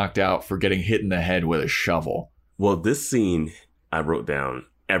he was knocked out for getting hit in the head with a shovel. Well, this scene, I wrote down,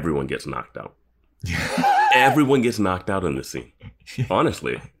 everyone gets knocked out. Everyone gets knocked out in this scene.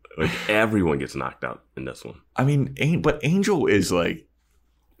 Honestly, like everyone gets knocked out in this one. I mean, but Angel is like,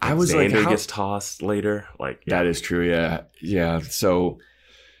 I was Xander like, gets tossed later. Like that is true. Yeah. So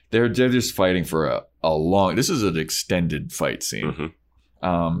they're just fighting for a long. This is an extended fight scene.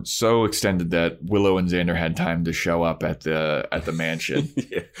 Mm-hmm. So extended that Willow and Xander had time to show up at the mansion.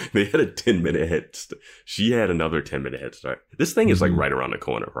 Yeah, they had a 10-minute head. She had another 10-minute head start. This thing is like right around the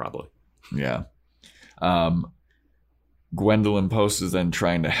corner, probably. Yeah. Gwendolyn Post is then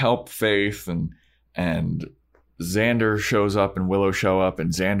trying to help Faith, and Xander shows up and Willow show up,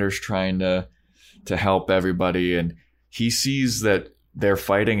 and Xander's trying to help everybody, and he sees that they're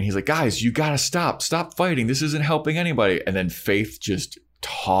fighting, and he's like, guys, you gotta stop fighting. This isn't helping anybody. And then Faith just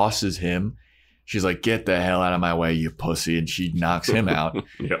tosses him. She's like, get the hell out of my way, you pussy, and she knocks him out.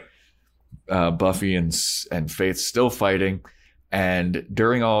 Yep. Buffy and Faith still fighting. And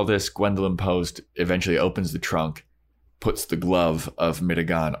during all this, Gwendolyn Post eventually opens the trunk, puts the glove of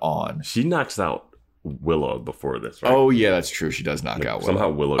Midigon on. She knocks out Willow before this, right? Oh, yeah, that's true. She does knock out Willow. Somehow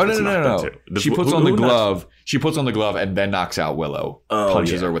Willow gets knocked out too. She puts on the glove. She puts on the glove and then knocks out Willow.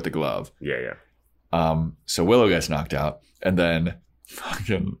 Punches her with the glove. Yeah. So Willow gets knocked out. And then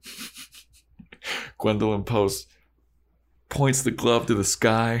fucking Gwendolyn Post points the glove to the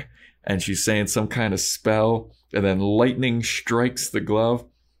sky, and she's saying some kind of spell. And then lightning strikes the glove,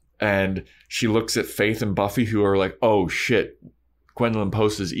 and she looks at Faith and Buffy, who are like, oh shit, Gwendolyn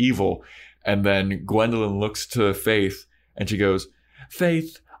Post is evil. And then Gwendolyn looks to Faith and she goes,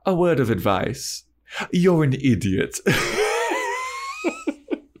 Faith, a word of advice. You're an idiot.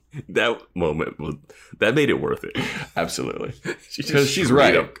 That moment that made it worth it. Absolutely. Because she's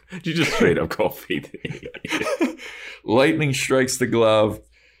right. She just straight up called Faith an idiot. Lightning strikes the glove,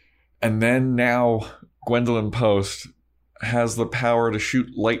 and then now Gwendolyn Post has the power to shoot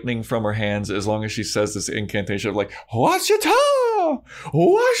lightning from her hands as long as she says this incantation of like, Washita!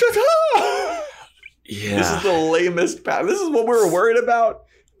 Washita! Yeah. This is the lamest path. This is what we were worried about.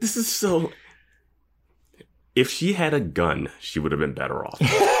 This is so... If she had a gun, she would have been better off.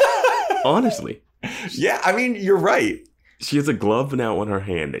 Honestly. Yeah, I mean, you're right. She has a glove now on her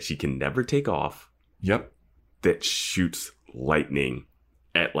hand that she can never take off. Yep. That shoots lightning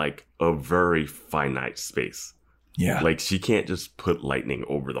at like a very finite space. Yeah. Like she can't just put lightning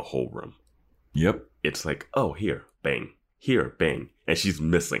over the whole room. Yep. It's like, oh, here, bang. Here, bang. And she's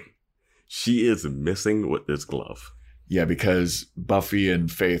missing. She is missing with this glove. Yeah, because Buffy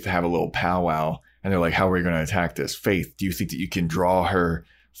and Faith have a little powwow, And they're like, how are we going to attack this? Faith, do you think that you can draw her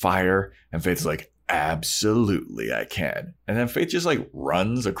fire? And Faith's like, absolutely, I can. And then Faith just like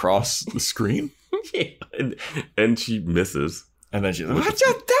runs across the screen. Yeah. And she misses. And then she's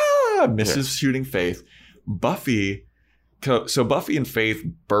like, misses shooting Faith. Buffy. So Buffy and Faith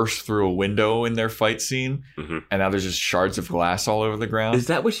burst through a window in their fight scene. Mm-hmm. And now there's just shards of glass all over the ground. Is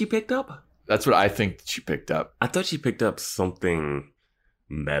that what she picked up? That's what I think she picked up. I thought she picked up something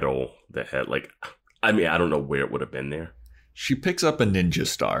metal that had like, I mean, I don't know where it would have been there. She picks up a ninja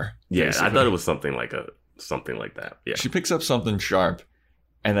star. Yeah, basically. I thought it was something like that. Yeah. She picks up something sharp,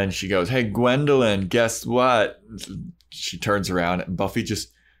 and then she goes, "Hey, Gwendolyn, guess what?" She turns around, and Buffy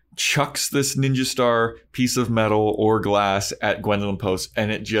just chucks this ninja star piece of metal or glass at Gwendolyn Post, and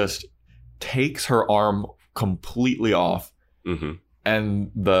it just takes her arm completely off, mm-hmm.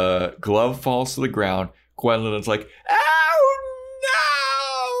 and the glove falls to the ground. Gwendolyn's like, "Oh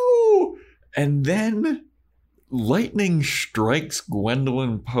no!" And then lightning strikes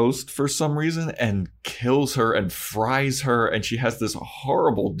Gwendolyn Post for some reason and kills her and fries her, and she has this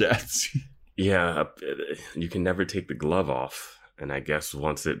horrible death. Yeah, you can never take the glove off. And I guess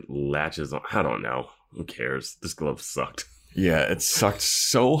once it latches on, I don't know. Who cares? This glove sucked. Yeah, it sucked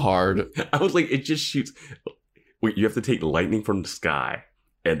so hard. I was like, it just shoots. Wait, you have to take lightning from the sky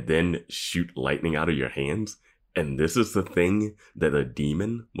and then shoot lightning out of your hands? And this is the thing that a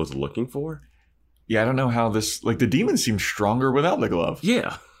demon was looking for? Yeah, I don't know how this... Like, the demon seemed stronger without the glove.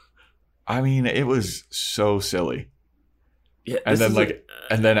 Yeah. I mean, it was so silly. Yeah.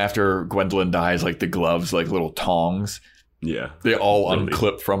 And then after Gwendolyn dies, like, the gloves, like, little tongs. Yeah. They all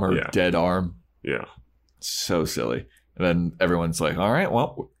unclip from her dead arm. Yeah. So silly. And then everyone's like, all right,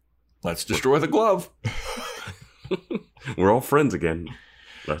 well, let's destroy the glove. We're all friends again.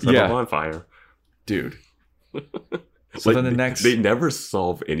 Let's have a bonfire. Dude. So then the next... They never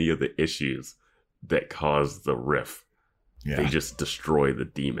solve any of the issues that cause the rift. Yeah. They just destroy the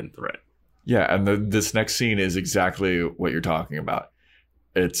demon threat. Yeah, and this next scene is exactly what you're talking about.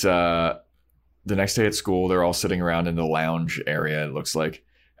 It's the next day at school. They're all sitting around in the lounge area, it looks like.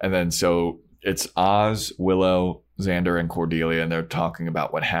 And then so it's Oz, Willow, Xander, and Cordelia, and they're talking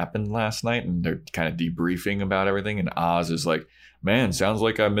about what happened last night, and they're kind of debriefing about everything. And Oz is like, man, sounds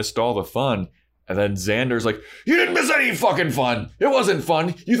like I missed all the fun. And then Xander's like, you didn't miss any fucking fun. It wasn't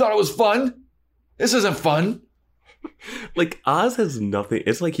fun. You thought it was fun? This isn't fun. Like, Oz has nothing.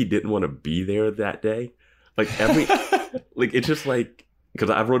 It's like he didn't want to be there that day. Like, like, it's just like,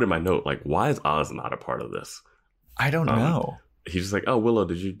 because I wrote in my note, like, why is Oz not a part of this? I don't know. He's just like, oh, Willow,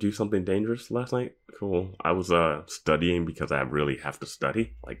 did you do something dangerous last night? Cool. I was studying because I really have to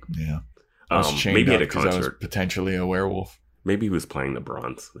study. Like, yeah. I was chained maybe at a concert. I was potentially a werewolf. Maybe he was playing the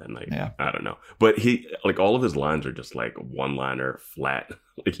Bronze that night. Yeah. I don't know. But he, like, all of his lines are just like one-liner, flat.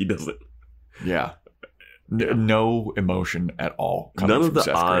 Like, he doesn't. Yeah. No emotion at all. None of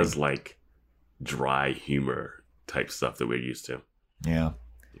the Oz, like, dry humor type stuff that we're used to. Yeah.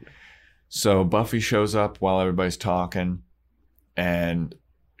 So Buffy shows up while everybody's talking, and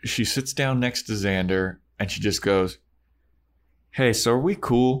she sits down next to Xander, and she just goes, hey, so are we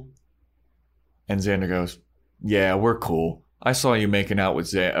cool? And Xander goes, yeah, we're cool. I saw you making out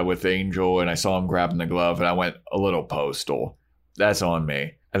with Angel, and I saw him grabbing the glove, and I went a little postal. That's on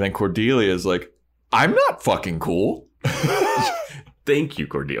me. And then Cordelia is like, I'm not fucking cool. Thank you,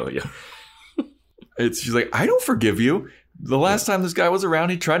 Cordelia. She's like, I don't forgive you. The last time this guy was around,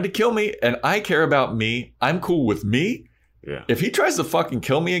 he tried to kill me, and I care about me. I'm cool with me. Yeah. If he tries to fucking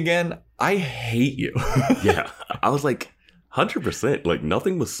kill me again, I hate you. Yeah. I was like, 100%. Like,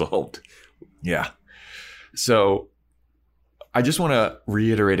 nothing was solved. Yeah. So I just want to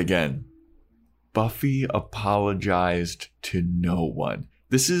reiterate again. Buffy apologized to no one.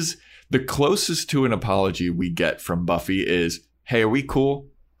 This is the closest to an apology we get from Buffy is, hey, are we cool?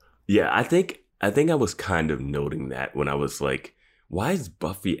 Yeah, I think I was kind of noting that when I was like, why is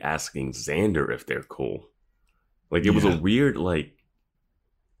Buffy asking Xander if they're cool? Like, it was a weird, like,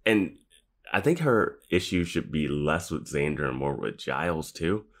 and I think her issue should be less with Xander and more with Giles,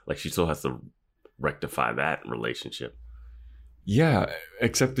 too. Like, she still has to rectify that relationship. Yeah,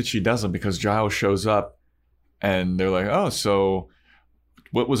 except that she doesn't, because Giles shows up and they're like, oh, so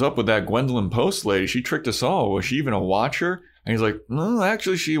what was up with that Gwendolyn Post lady? She tricked us all. Was she even a watcher? And he's like, no,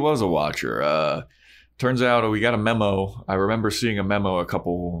 actually, she was a watcher. Turns out we got a memo. I remember seeing a memo a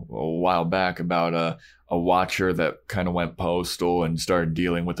while back about a watcher that kind of went postal and started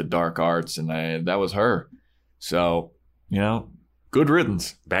dealing with the dark arts, and that was her. So, good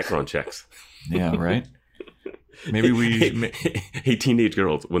riddance. Background checks. Yeah, right? Maybe Hey, teenage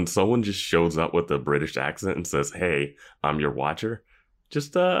girls, when someone just shows up with a British accent and says, hey, I'm your watcher,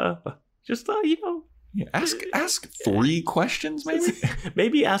 just Just, Yeah, ask 3 questions, maybe.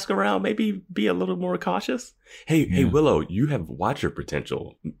 maybe ask around. Maybe be a little more cautious. Hey, Willow, you have Watcher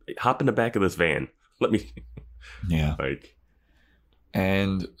potential. Hop in the back of this van. Let me. Yeah. Like.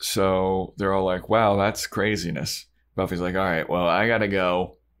 And so they're all like, "Wow, that's craziness." Buffy's like, "All right, well, I gotta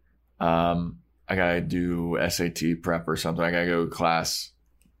go. I gotta do SAT prep or something. I gotta go to class."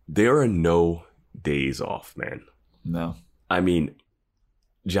 There are no days off, man. No. I mean,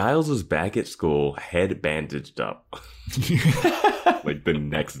 Giles was back at school, head bandaged up, like the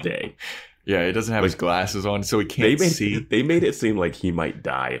next day. Yeah, he doesn't have his glasses on, so he can't see. They made it seem like he might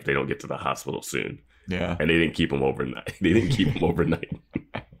die if they don't get to the hospital soon. Yeah, and they didn't keep him overnight. He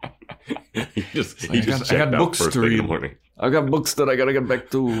just I got out books first to thing in read. the morning. I got books that I gotta get back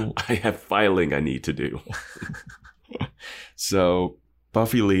to. I have filing I need to do. So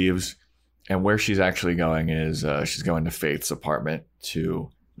Buffy leaves, and where she's actually going is she's going to Faith's apartment to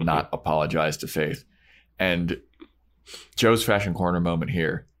not apologize to Faith. And Joe's fashion corner moment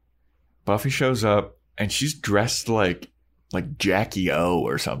here. Buffy shows up, and she's dressed like Jackie O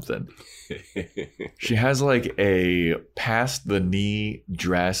or something. She has like a past the knee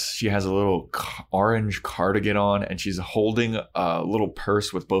dress. She has a little orange cardigan on, and she's holding a little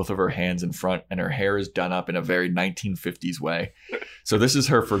purse with both of her hands in front, and her hair is done up in a very 1950s way. So this is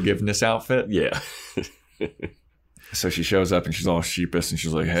her forgiveness outfit. Yeah. So she shows up and she's all sheepish, and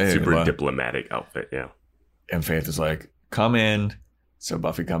she's like, "Hey," super diplomatic outfit. Yeah. And Faith is like, "Come in." So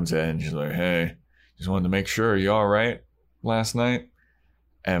Buffy comes in. She's like, "Hey, just wanted to make sure. Are you all right last night?"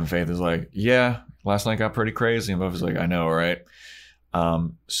 And Faith is like, "Yeah, last night got pretty crazy." And Buffy's like, "I know, right?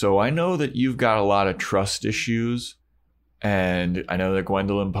 So I know that you've got a lot of trust issues. And I know that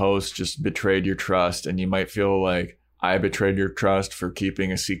Gwendolyn Post just betrayed your trust. And you might feel like I betrayed your trust for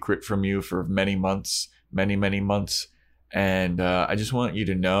keeping a secret from you for many months, many, many months. And I just want you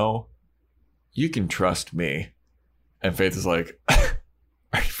to know you can trust me." And Faith is like, "Are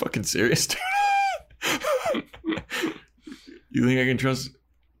you fucking serious, dude? You think I can trust?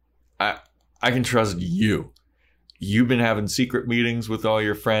 I can trust you. You've been having secret meetings with all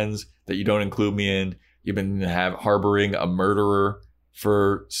your friends that you don't include me in. You've been harboring a murderer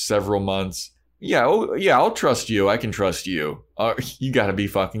for several months. Yeah, I'll trust you. I can trust you. You got to be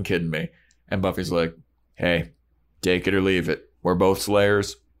fucking kidding me." And Buffy's like, "Hey, take it or leave it. We're both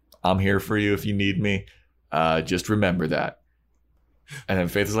Slayers. I'm here for you if you need me. Just remember that." And then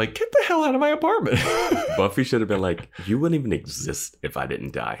Faith is like, "Get the hell out of my apartment." Buffy should have been like, "You wouldn't even exist if I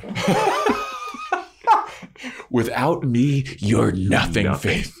didn't die." Without me, you're nothing.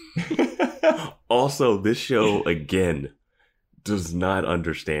 Faith. Also, this show, again, does not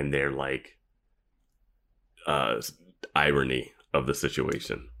understand their, irony of the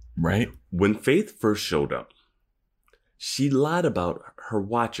situation. Right? When Faith first showed up, she lied about her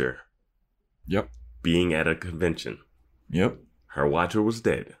Watcher. Yep. Being at a convention. Yep. Her Watcher was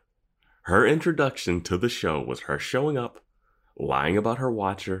dead. Her introduction to the show was her showing up, lying about her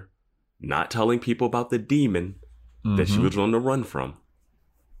Watcher, not telling people about the demon that she was on the run from.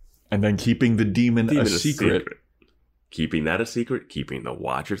 And then keeping the demon a secret. Keeping that a secret, keeping the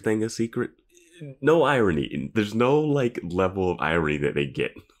Watcher thing a secret. No irony. There's no level of irony that they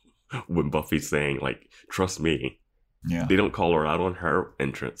get when Buffy's saying trust me. Yeah. They don't call her out on her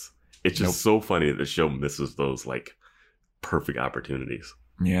entrance. It's just so funny that the show misses those perfect opportunities.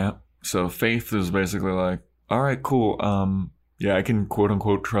 Yeah. So Faith is basically like, "All right, cool. Yeah, I can quote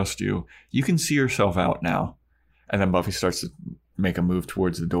unquote trust you. You can see yourself out now." And then Buffy starts to make a move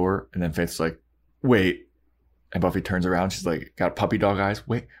towards the door, and then Faith's like, "Wait." And Buffy turns around. She's like, got puppy dog eyes.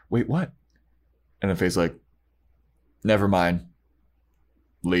 Wait, what? And then Faith's like, "Never mind.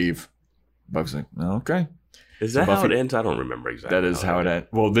 Leave." Buffy's like, "Okay." Is that how it ends? I don't remember exactly. That is how it ends.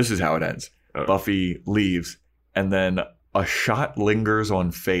 Well, this is how it ends. Okay. Buffy leaves, and then a shot lingers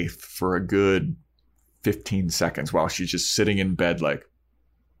on Faith for a good 15 seconds while she's just sitting in bed like,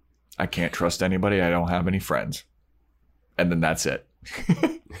 "I can't trust anybody. I don't have any friends." And then that's it.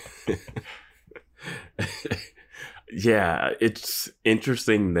 Yeah, it's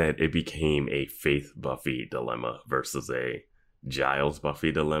interesting that it became a Faith Buffy dilemma versus a Giles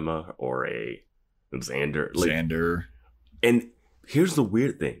Buffy dilemma or a Xander. Xander. And here's the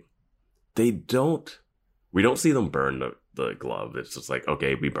weird thing. We don't see them burn the glove. It's just like,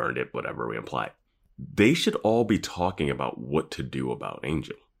 okay, we burned it, whatever, we imply. They should all be talking about what to do about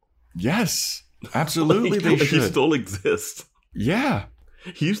Angel. Yes, absolutely. They should. He still exists. Yeah.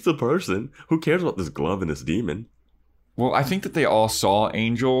 He's the person. Who cares about this glove and this demon? Well, I think that they all saw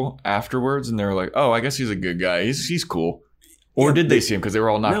Angel afterwards, and they were like, "Oh, I guess he's a good guy. He's cool." Or Yeah, did they see him because they were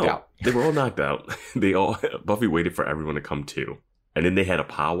all knocked out? They were all knocked out. Buffy waited for everyone to come to. And then they had a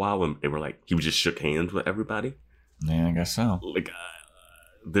powwow and they were like, he just shook hands with everybody. Yeah, I guess so. Like,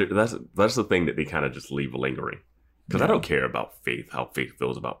 that's the thing that they kind of just leave lingering. Because I don't care about Faith, how Faith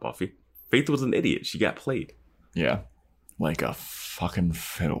feels about Buffy. Faith was an idiot. She got played. Yeah. Like a fucking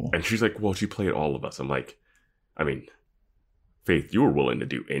fiddle. And she's like, well, she played all of us. I'm like, I mean, Faith, you were willing to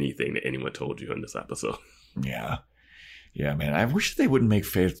do anything that anyone told you in this episode. Yeah. Yeah, man. I wish they wouldn't make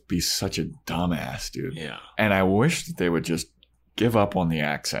Faith be such a dumbass, dude. Yeah. And I wish that they would just give up on the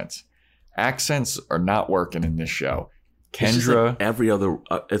accents. Accents are not working in this show. Kendra.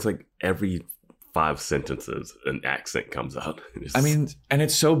 It's like every 5 sentences, an accent comes out. I mean, and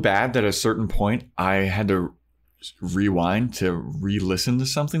it's so bad that at a certain point, I had to rewind to re-listen to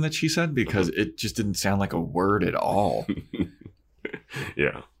something that she said because it just didn't sound like a word at all.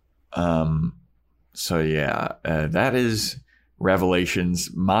 Yeah. So yeah, that is Revelations.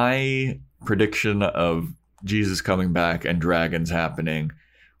 My prediction of Jesus coming back and dragons happening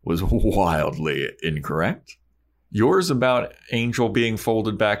was wildly incorrect. Yours about Angel being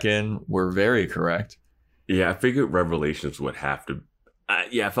folded back in were very correct. Yeah, I figured Revelations would have to.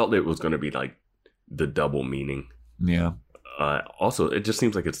 I felt it was going to be like the double meaning. Yeah. Also, it just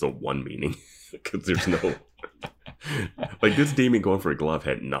seems like it's the one meaning because there's no like this demon going for a glove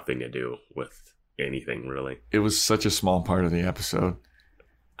had nothing to do with anything really. It was such a small part of the episode.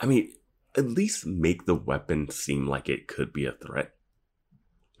 I mean, at least make the weapon seem like it could be a threat.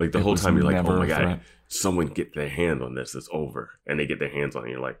 Like the whole time you're like, oh my God, someone get their hand on this, it's over. And they get their hands on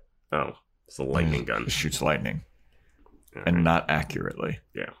it, you're like, oh, it's a lightning gun. It shoots lightning. And not accurately.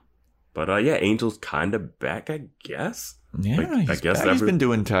 Yeah. But yeah, Angel's kind of back, I guess. Yeah, I guess he's been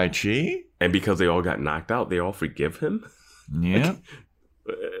doing Tai Chi. And because they all got knocked out, they all forgive him. Yeah.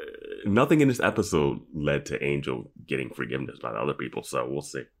 Like, nothing in this episode led to Angel getting forgiveness by the other people, so we'll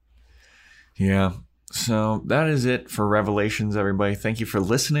see. Yeah. So that is it for Revelations, everybody. Thank you for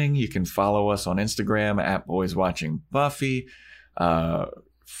listening. You can follow us on Instagram at Boys Watching Buffy.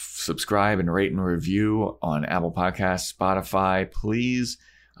 Subscribe and rate and review on Apple Podcasts, Spotify, please.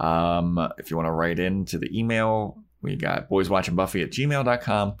 If you want to write into the email, we got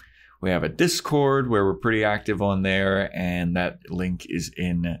boyswatchingbuffy@gmail.com. We have a Discord where we're pretty active on there, and that link is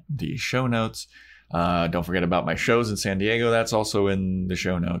in the show notes. Don't forget about my shows in San Diego. That's also in the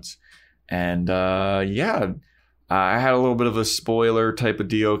show notes. And yeah, I had a little bit of a spoiler type of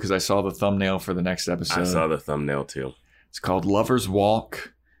deal because I saw the thumbnail for the next episode. I saw the thumbnail too. It's called Lover's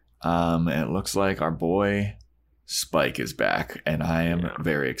Walk. And it looks like our boy Spike is back, and I am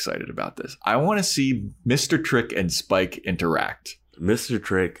very excited about this. I want to see Mr. Trick and Spike interact. Mr.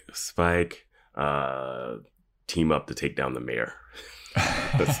 Trick, Spike, team up to take down the mayor.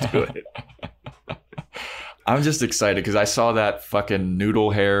 Let's do it. I'm just excited because I saw that fucking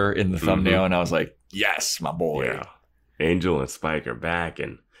noodle hair in the thumbnail, and I was like, yes, my boy. Yeah. Angel and Spike are back,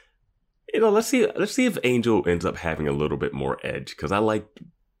 and let's see if Angel ends up having a little bit more edge because I like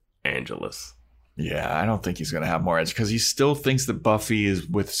Angelus. Yeah, I don't think he's going to have more edge because he still thinks that Buffy is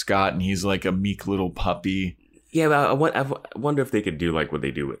with Scott and he's like a meek little puppy. Yeah, but I wonder if they could do like what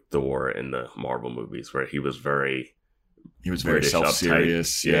they do with Thor in the Marvel movies where he was very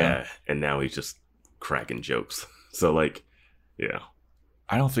self-serious. Yeah. And now he's just cracking jokes. So like, yeah.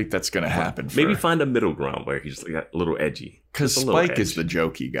 I don't think that's going to happen. Maybe find a middle ground where he's like a little edgy. Because Spike is the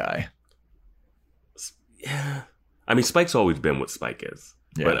jokey guy. Yeah. I mean, Spike's always been what Spike is.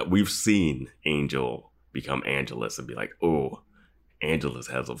 Yeah. But we've seen Angel become Angelus and be like, oh, Angelus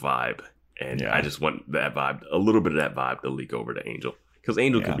has a vibe. And I just want that vibe, a little bit of that vibe to leak over to Angel. Because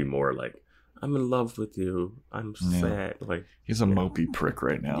Angel could be more like, I'm in love with you. I'm sad. Like he's a mopey prick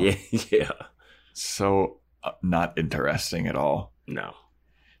right now. Yeah. So not interesting at all. No.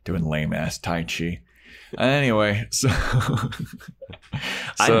 Doing lame ass Tai Chi. Anyway, so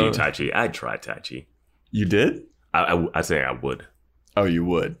I do Tai Chi. I'd try Tai Chi. You did? I say I would. Oh, you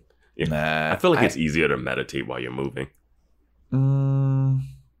would? Yeah. Nah. I feel like it's easier to meditate while you're moving.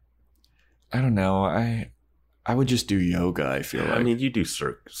 I don't know. I would just do yoga, I feel like. I mean, you do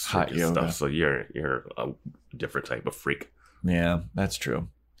circus yoga stuff, so you're a different type of freak. Yeah, that's true.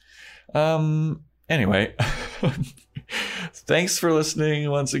 Anyway, thanks for listening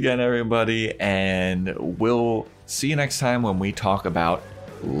once again, everybody, and we'll see you next time when we talk about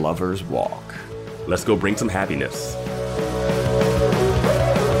Lover's Walk. Let's go bring some happiness.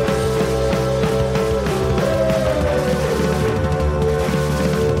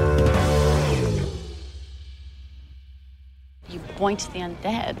 You point to the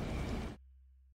undead.